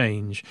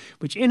exchange,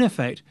 which in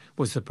effect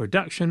was the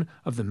production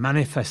of the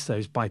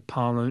manifestos by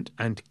Parliament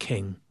and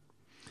King.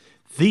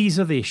 These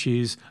are the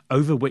issues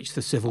over which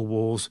the civil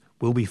wars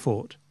will be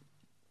fought.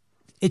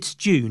 It's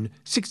June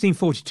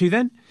 1642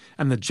 then,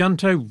 and the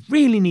junto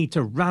really need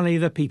to rally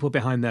the people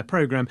behind their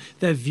programme,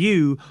 their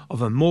view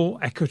of a more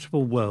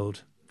equitable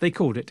world. They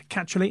called it,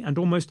 catchily and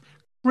almost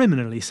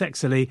criminally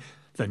sexily,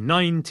 the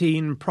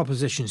 19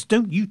 Propositions.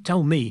 Don't you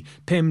tell me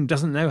Pym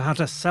doesn't know how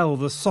to sell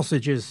the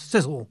sausages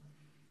sizzle.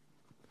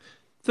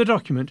 The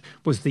document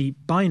was the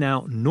by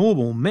now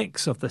normal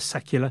mix of the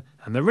secular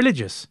and the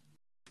religious.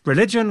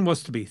 Religion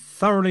was to be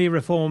thoroughly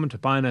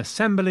reformed by an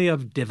assembly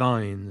of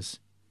divines.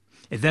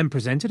 It then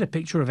presented a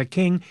picture of a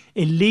king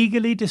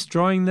illegally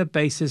destroying the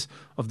basis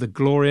of the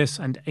glorious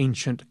and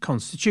ancient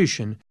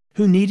constitution,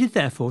 who needed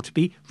therefore to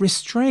be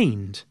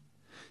restrained.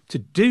 To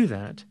do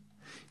that,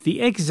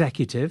 the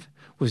executive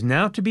was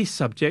now to be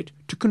subject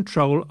to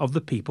control of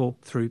the people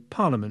through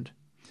Parliament.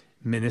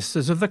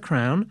 Ministers of the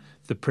Crown,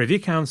 the Privy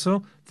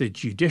Council, the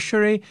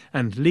judiciary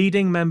and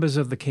leading members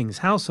of the King's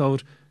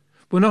household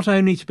were not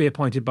only to be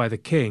appointed by the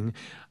king,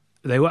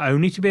 they were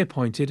only to be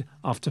appointed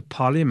after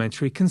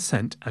parliamentary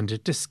consent and a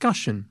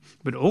discussion,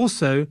 but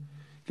also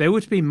they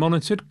were to be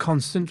monitored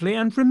constantly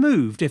and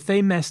removed if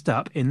they messed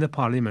up in the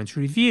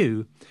parliamentary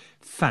review.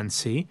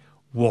 Fancy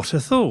what a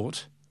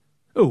thought!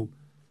 Oh,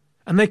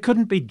 and they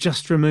couldn't be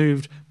just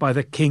removed by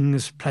the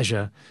king's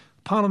pleasure.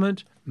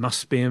 Parliament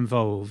must be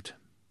involved.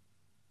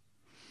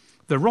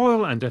 The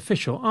royal and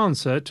official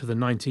answer to the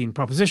 19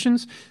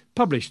 propositions,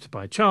 published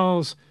by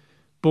Charles,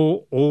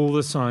 bore all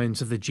the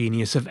signs of the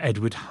genius of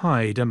Edward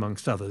Hyde,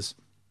 amongst others.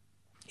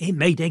 It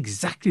made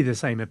exactly the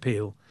same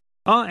appeal.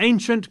 Our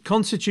ancient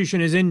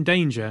constitution is in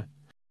danger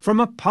from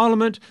a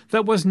parliament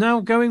that was now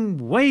going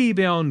way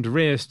beyond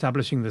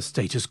re-establishing the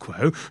status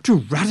quo to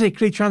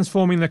radically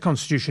transforming the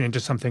constitution into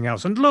something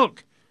else. And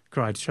look,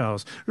 cried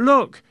Charles,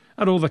 look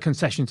at all the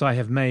concessions I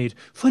have made,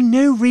 for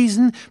no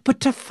reason but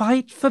to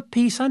fight for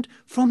peace and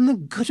from the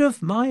good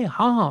of my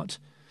heart.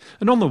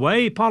 And on the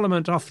way,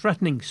 Parliament are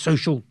threatening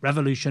social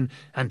revolution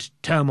and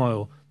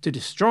turmoil to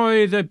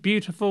destroy the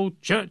beautiful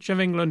Church of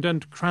England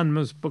and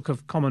Cranmer's Book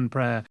of Common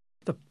Prayer,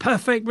 the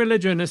perfect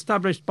religion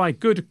established by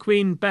good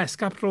Queen Bess,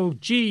 capital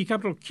G,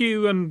 capital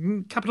Q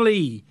and capital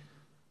E.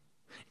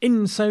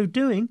 In so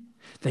doing,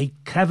 they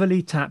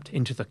cleverly tapped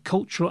into the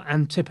cultural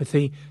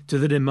antipathy to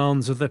the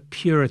demands of the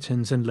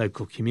Puritans and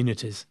local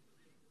communities.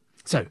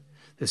 So,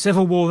 the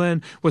Civil War,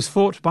 then, was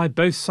fought by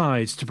both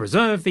sides to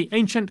preserve the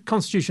ancient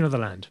constitution of the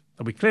land.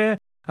 Are we clear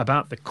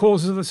about the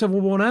causes of the Civil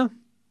War now?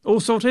 All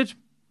sorted?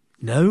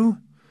 No?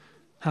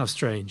 How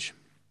strange.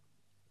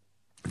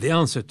 The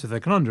answer to the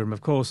conundrum,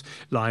 of course,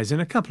 lies in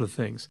a couple of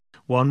things.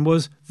 One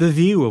was the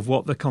view of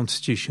what the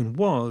Constitution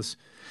was.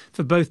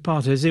 For both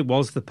parties, it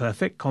was the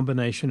perfect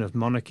combination of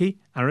monarchy,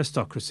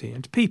 aristocracy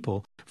and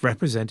people,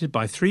 represented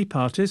by three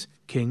parties,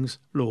 kings,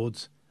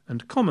 lords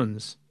and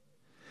commons.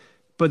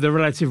 But the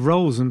relative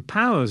roles and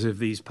powers of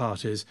these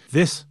parties,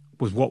 this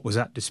was what was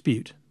at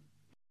dispute.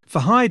 For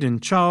Hyde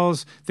and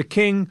Charles, the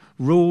king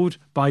ruled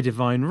by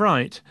divine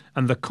right,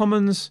 and the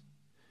commons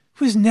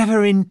was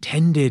never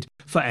intended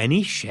for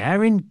any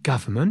share in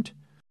government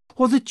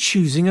or the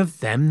choosing of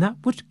them that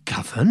would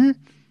govern.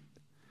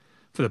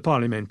 For the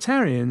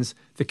parliamentarians,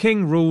 the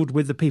king ruled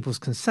with the people's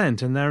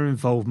consent and their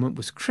involvement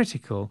was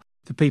critical.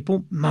 The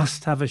people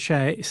must have a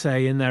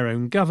say in their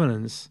own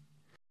governance.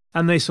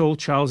 And they saw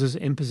Charles's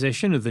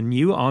imposition of the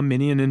new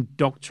Arminian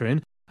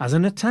doctrine as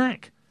an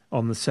attack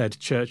on the said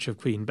Church of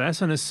Queen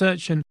Bess, an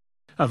assertion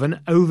of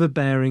an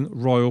overbearing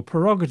royal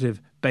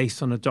prerogative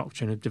based on a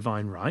doctrine of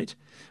divine right,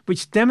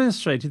 which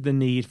demonstrated the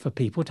need for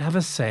people to have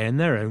a say in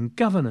their own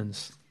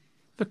governance.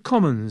 The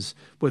Commons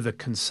were the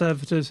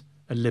conservatives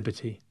at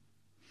liberty.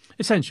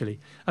 Essentially,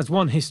 as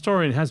one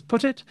historian has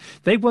put it,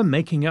 they were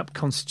making up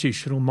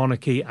constitutional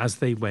monarchy as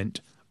they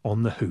went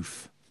on the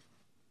hoof.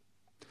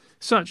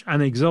 Such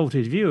an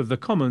exalted view of the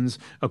Commons,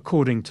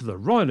 according to the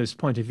royalist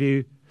point of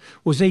view,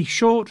 was a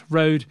short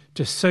road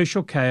to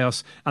social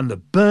chaos and the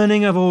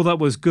burning of all that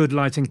was good,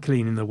 light and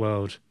clean in the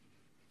world.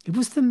 It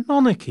was the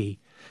monarchy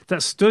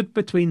that stood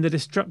between the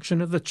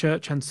destruction of the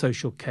church and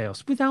social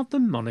chaos. Without the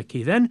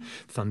monarchy, then,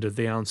 thundered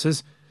the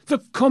answers, the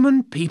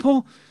common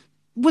people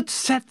would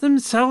set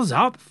themselves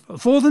up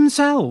for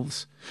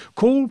themselves,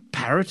 call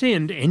parity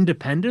and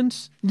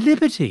independence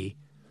liberty.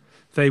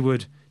 They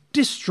would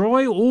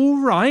destroy all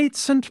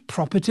rights and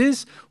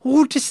properties,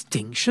 all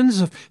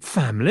distinctions of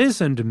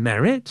families and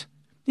merit.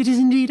 It is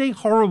indeed a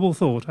horrible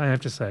thought, I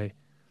have to say.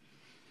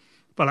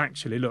 Well,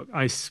 actually, look,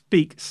 I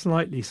speak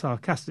slightly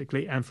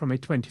sarcastically and from a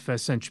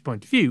 21st century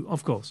point of view,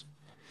 of course.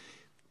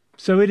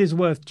 So it is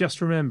worth just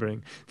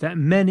remembering that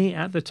many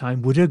at the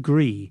time would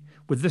agree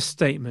with the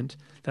statement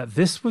that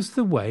this was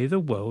the way the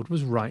world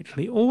was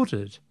rightly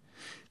ordered.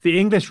 The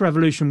English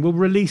Revolution will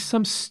release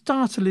some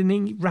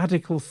startlingly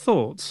radical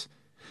thoughts,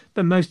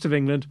 but most of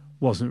England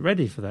wasn't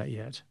ready for that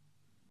yet.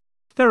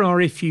 There are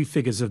a few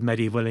figures of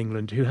medieval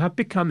England who have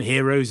become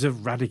heroes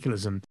of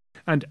radicalism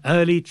and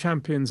early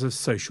champions of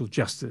social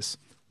justice.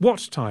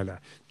 Wat Tyler,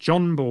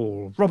 John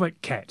Ball,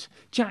 Robert Kett,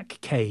 Jack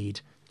Cade,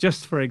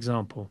 just for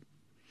example.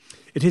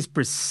 It is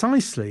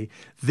precisely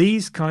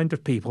these kind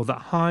of people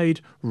that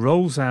Hyde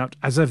rolls out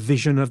as a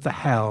vision of the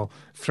hell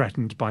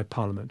threatened by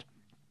Parliament.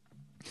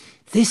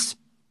 This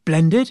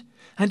splendid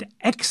and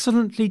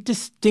excellently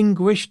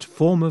distinguished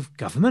form of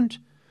government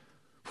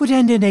would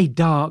end in a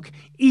dark,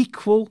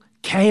 equal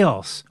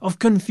chaos of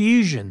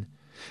confusion,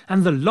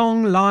 and the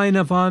long line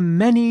of our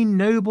many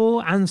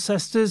noble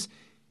ancestors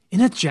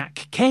in a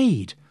Jack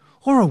Cade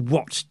or a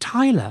Wat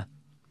Tyler.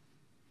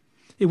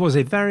 It was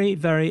a very,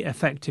 very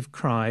effective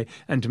cry,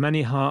 and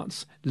many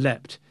hearts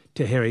leapt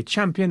to hear a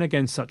champion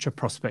against such a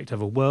prospect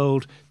of a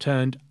world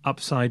turned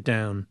upside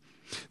down.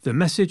 The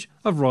message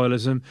of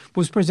royalism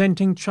was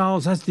presenting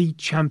Charles as the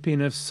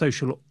champion of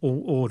social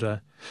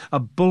order, a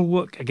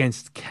bulwark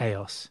against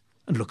chaos.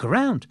 And look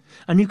around,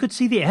 and you could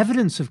see the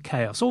evidence of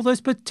chaos, all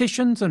those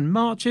petitions and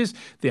marches,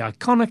 the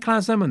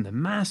iconoclasm and the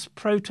mass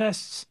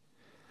protests.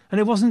 And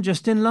it wasn't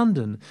just in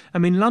London. I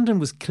mean, London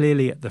was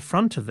clearly at the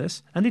front of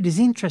this, and it is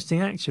interesting,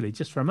 actually,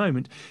 just for a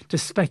moment, to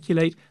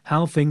speculate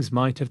how things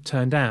might have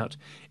turned out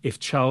if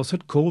Charles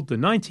had called the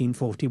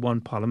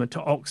 1941 Parliament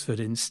to Oxford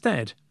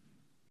instead.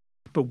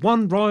 But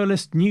one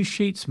royalist news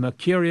sheet's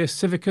Mercurius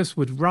Civicus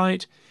would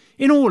write,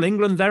 "In all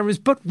England there is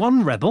but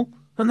one rebel,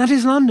 and that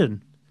is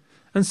London."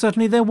 And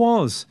certainly there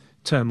was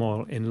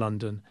turmoil in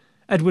London.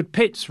 Edward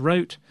Pitts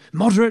wrote,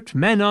 "Moderate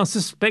men are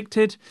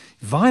suspected,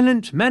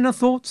 violent men are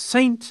thought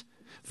saint.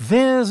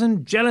 Fears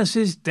and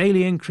jealousies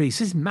daily increase,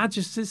 His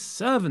Majesty's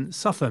servants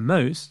suffer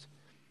most."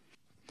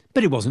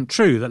 But it wasn't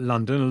true that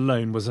London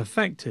alone was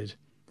affected.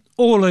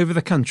 All over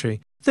the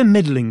country, the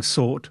middling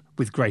sort,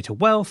 with greater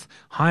wealth,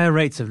 higher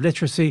rates of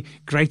literacy,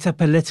 greater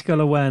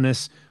political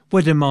awareness,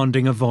 were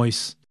demanding a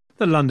voice.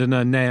 The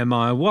Londoner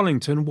Nehemiah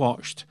Wallington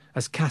watched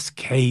as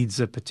cascades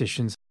of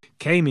petitions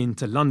came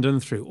into London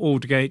through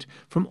Aldgate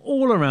from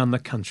all around the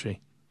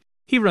country.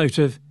 He wrote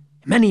of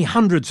many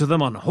hundreds of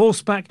them on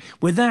horseback,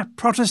 with their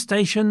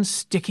protestations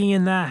sticking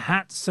in their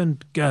hats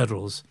and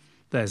girdles.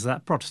 There's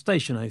that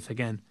protestation oath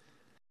again.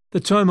 The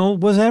turmoil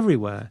was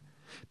everywhere.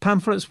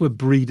 Pamphlets were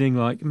breeding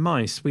like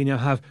mice. We now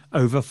have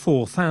over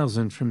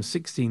 4,000 from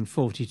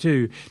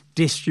 1642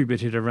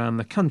 distributed around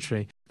the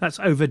country. That's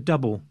over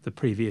double the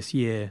previous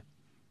year.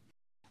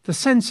 The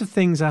sense of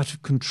things out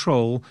of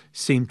control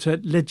seemed to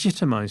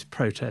legitimise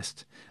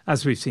protest,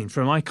 as we've seen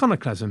from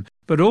iconoclasm,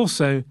 but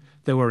also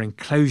there were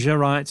enclosure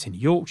riots in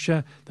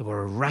Yorkshire, there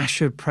were a rash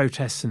of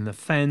protests in the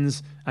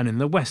Fens and in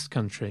the West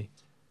Country.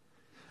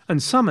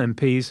 And some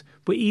MPs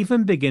were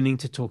even beginning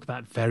to talk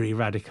about very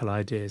radical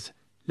ideas.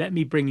 Let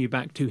me bring you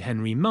back to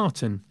Henry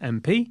Marten,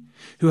 MP,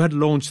 who had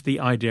launched the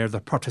idea of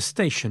the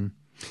protestation,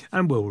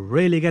 and will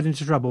really get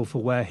into trouble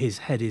for where his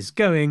head is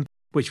going,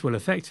 which will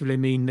effectively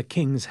mean the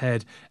king's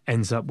head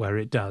ends up where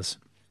it does.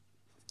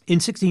 In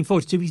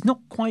 1642, he's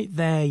not quite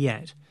there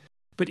yet.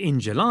 But in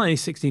July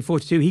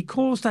 1642, he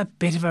caused a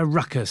bit of a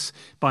ruckus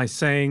by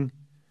saying,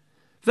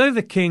 "Though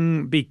the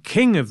king be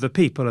king of the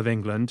people of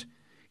England,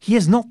 he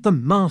is not the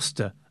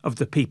master of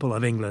the people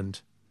of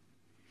England."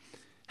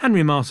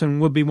 Henry Marten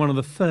would be one of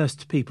the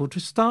first people to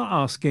start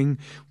asking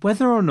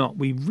whether or not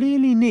we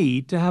really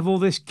need to have all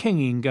this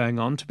kinging going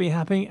on to be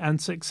happy and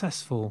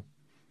successful.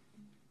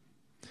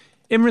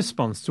 In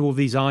response to all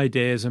these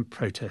ideas and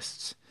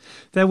protests,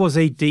 there was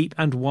a deep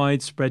and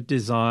widespread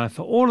desire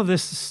for all of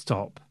this to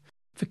stop,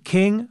 for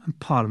King and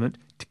Parliament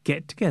to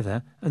get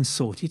together and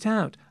sort it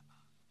out.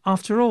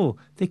 After all,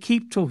 they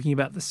keep talking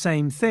about the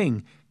same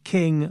thing,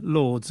 King,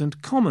 Lords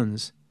and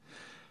Commons,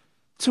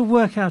 to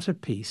work out a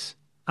peace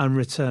and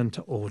return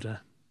to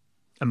order.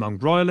 Among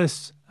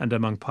royalists and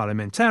among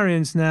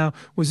parliamentarians now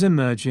was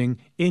emerging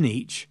in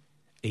each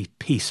a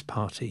peace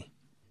party.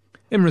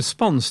 In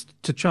response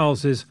to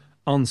Charles's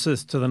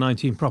answers to the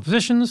 19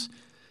 propositions,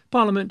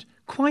 Parliament,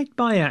 quite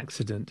by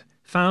accident,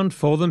 found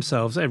for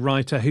themselves a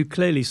writer who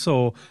clearly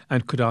saw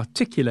and could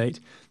articulate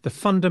the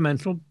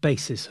fundamental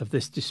basis of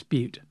this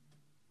dispute.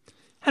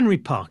 Henry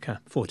Parker,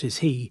 for 'tis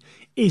he,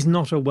 is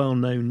not a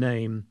well-known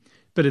name,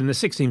 but in the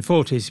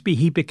 1640s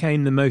he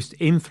became the most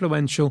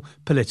influential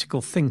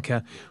political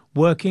thinker,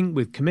 working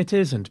with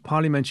committees and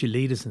parliamentary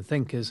leaders and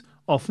thinkers,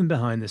 often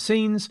behind the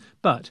scenes,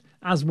 but,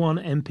 as one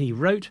MP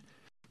wrote,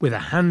 with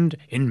a hand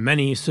in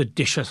many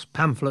seditious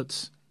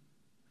pamphlets.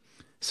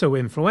 So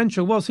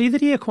influential was he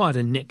that he acquired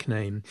a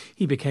nickname.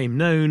 He became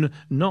known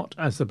not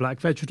as the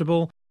Black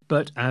Vegetable,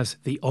 but as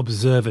the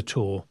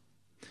Observator.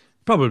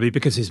 Probably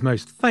because his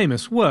most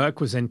famous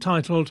work was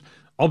entitled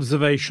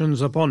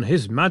Observations upon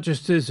His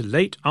Majesty's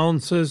Late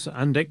Answers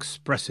and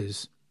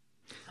Expresses.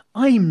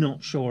 I'm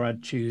not sure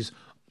I'd choose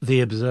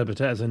the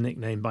Observator as a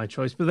nickname by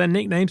choice, but their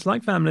nicknames,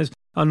 like families,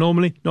 are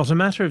normally not a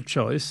matter of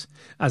choice,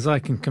 as I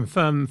can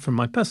confirm from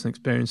my personal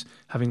experience,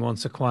 having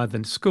once acquired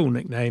the school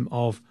nickname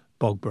of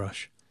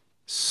Bogbrush.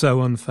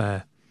 So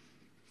unfair.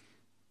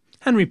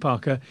 Henry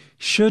Parker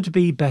should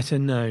be better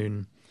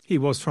known. He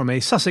was from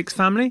a Sussex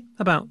family,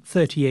 about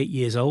 38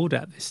 years old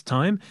at this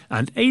time,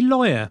 and a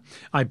lawyer.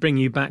 I bring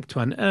you back to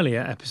an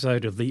earlier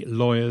episode of the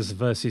lawyers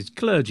versus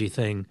clergy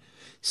thing.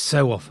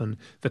 So often,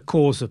 the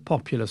cause of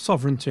popular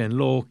sovereignty and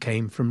law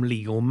came from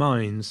legal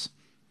minds.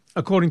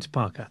 According to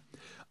Parker,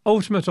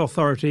 ultimate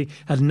authority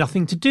had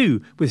nothing to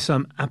do with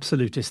some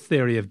absolutist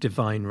theory of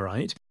divine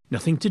right,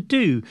 nothing to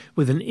do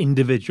with an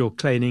individual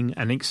claiming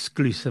an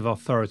exclusive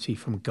authority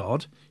from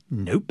God.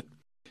 Nope.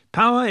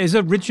 Power is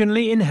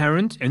originally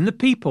inherent in the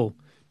people,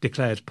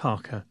 declared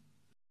Parker.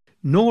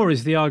 Nor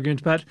is the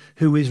argument about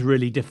who is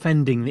really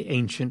defending the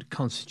ancient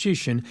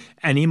constitution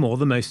any more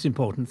the most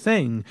important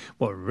thing.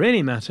 What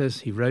really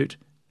matters, he wrote,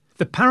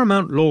 the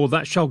paramount law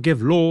that shall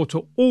give law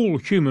to all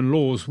human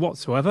laws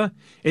whatsoever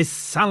is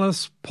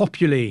salus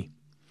populi.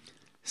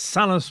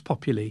 Salus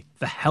populi,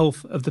 the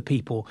health of the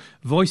people,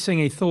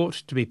 voicing a thought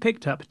to be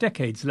picked up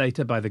decades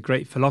later by the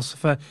great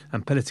philosopher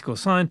and political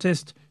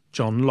scientist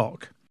John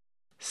Locke.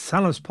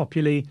 Salus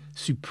populi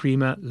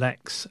suprema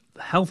lex.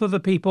 The health of the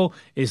people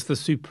is the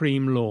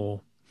supreme law.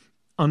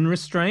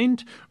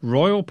 Unrestrained,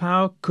 royal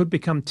power could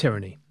become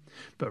tyranny.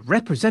 But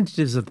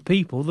representatives of the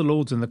people, the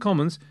Lords and the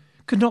Commons,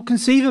 could not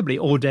conceivably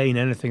ordain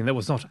anything that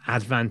was not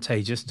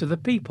advantageous to the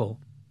people.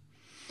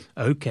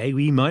 OK,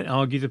 we might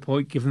argue the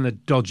point given the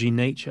dodgy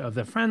nature of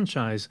the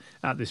franchise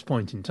at this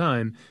point in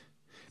time,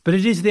 but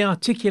it is the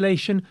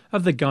articulation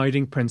of the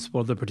guiding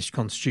principle of the British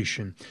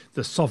Constitution,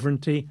 the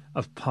sovereignty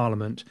of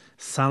Parliament,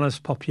 salus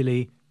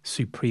populi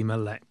suprema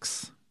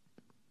lex.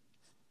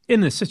 In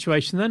this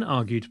situation, then,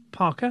 argued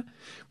Parker,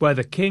 where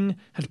the king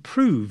had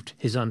proved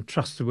his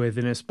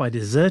untrustworthiness by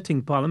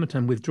deserting Parliament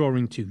and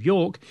withdrawing to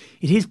York,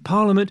 it is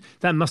Parliament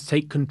that must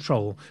take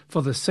control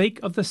for the sake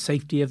of the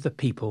safety of the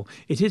people.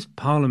 It is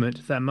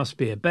Parliament that must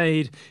be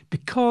obeyed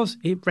because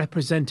it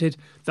represented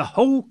the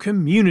whole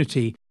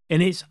community in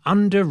its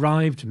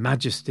underived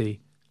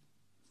majesty.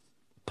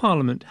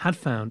 Parliament had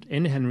found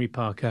in Henry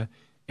Parker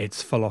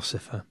its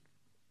philosopher.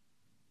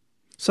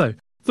 So,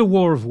 the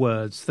war of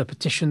words, the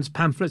petitions,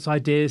 pamphlets,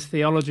 ideas,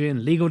 theology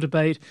and legal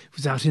debate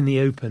was out in the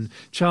open.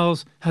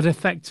 Charles had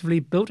effectively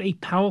built a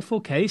powerful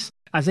case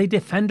as a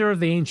defender of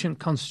the ancient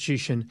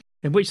constitution,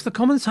 in which the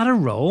Commons had a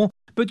role,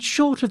 but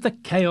short of the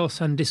chaos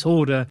and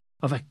disorder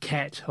of a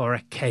Ket or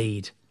a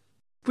Cade,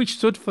 which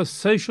stood for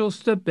social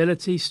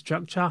stability,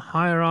 structure,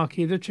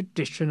 hierarchy, the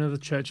tradition of the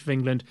Church of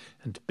England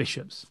and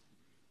bishops.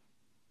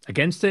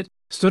 Against it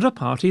stood a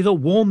party that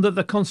warned that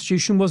the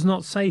constitution was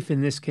not safe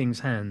in this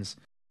king's hands,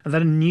 and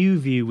that a new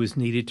view was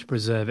needed to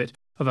preserve it,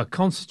 of a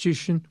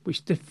constitution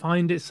which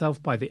defined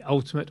itself by the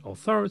ultimate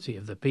authority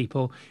of the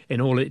people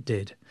in all it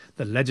did,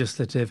 the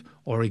legislative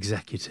or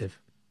executive.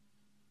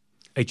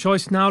 A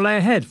choice now lay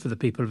ahead for the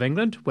people of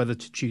England, whether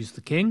to choose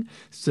the king,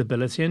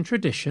 stability and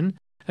tradition,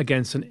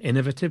 against an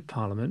innovative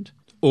parliament,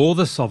 or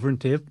the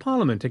sovereignty of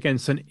Parliament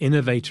against an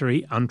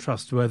innovatory,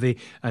 untrustworthy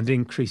and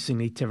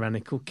increasingly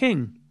tyrannical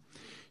king.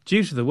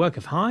 Due to the work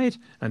of Hyde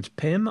and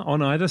Pym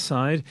on either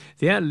side,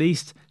 they at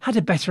least had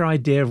a better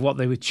idea of what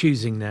they were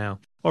choosing now,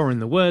 or in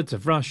the words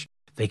of Rush,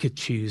 they could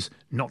choose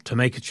not to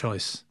make a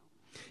choice.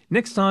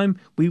 Next time,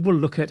 we will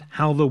look at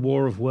how the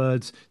war of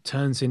words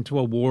turns into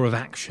a war of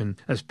action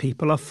as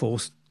people are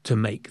forced to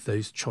make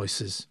those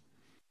choices.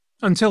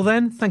 Until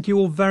then, thank you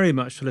all very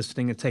much for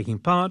listening and taking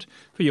part,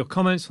 for your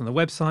comments on the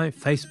website,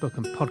 Facebook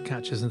and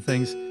podcatchers and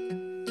things.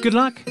 Good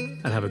luck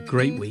and have a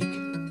great week.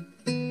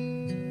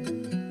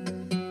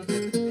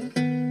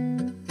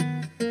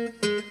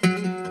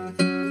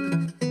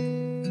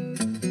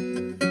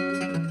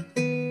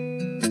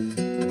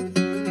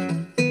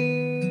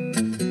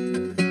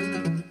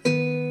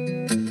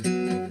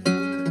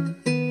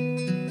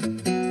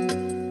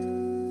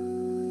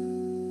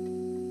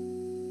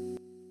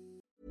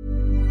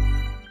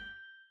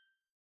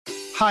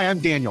 Hi, I'm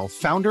Daniel,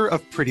 founder of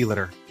Pretty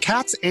Litter.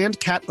 Cats and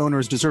cat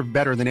owners deserve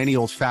better than any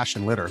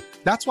old-fashioned litter.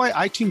 That's why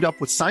I teamed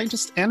up with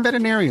scientists and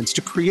veterinarians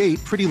to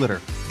create Pretty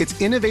Litter. Its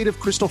innovative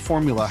crystal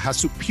formula has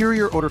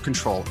superior odor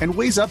control and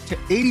weighs up to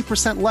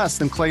 80% less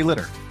than clay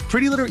litter.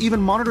 Pretty Litter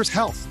even monitors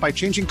health by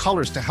changing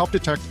colors to help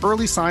detect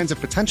early signs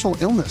of potential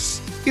illness.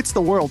 It's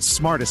the world's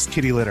smartest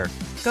kitty litter.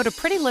 Go to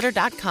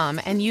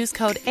prettylitter.com and use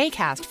code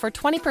ACAST for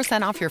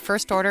 20% off your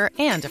first order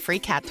and a free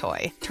cat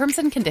toy. Terms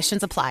and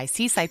conditions apply.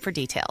 See site for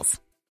details.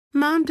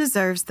 Mom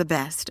deserves the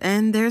best,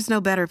 and there's no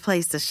better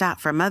place to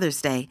shop for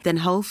Mother's Day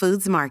than Whole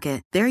Foods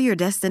Market. They're your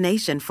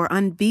destination for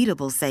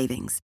unbeatable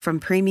savings, from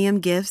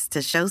premium gifts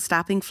to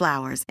show-stopping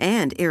flowers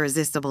and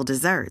irresistible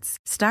desserts.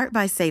 Start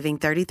by saving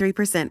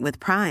 33% with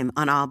Prime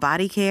on all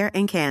body care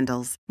and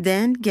candles.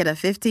 Then get a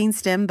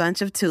 15-stem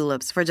bunch of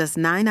tulips for just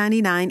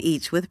 $9.99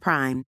 each with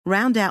Prime.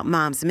 Round out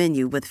Mom's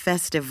menu with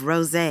festive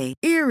rosé,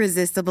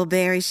 irresistible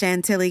berry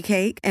chantilly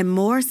cake, and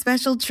more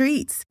special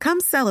treats. Come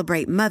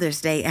celebrate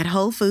Mother's Day at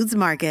Whole Foods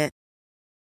Market.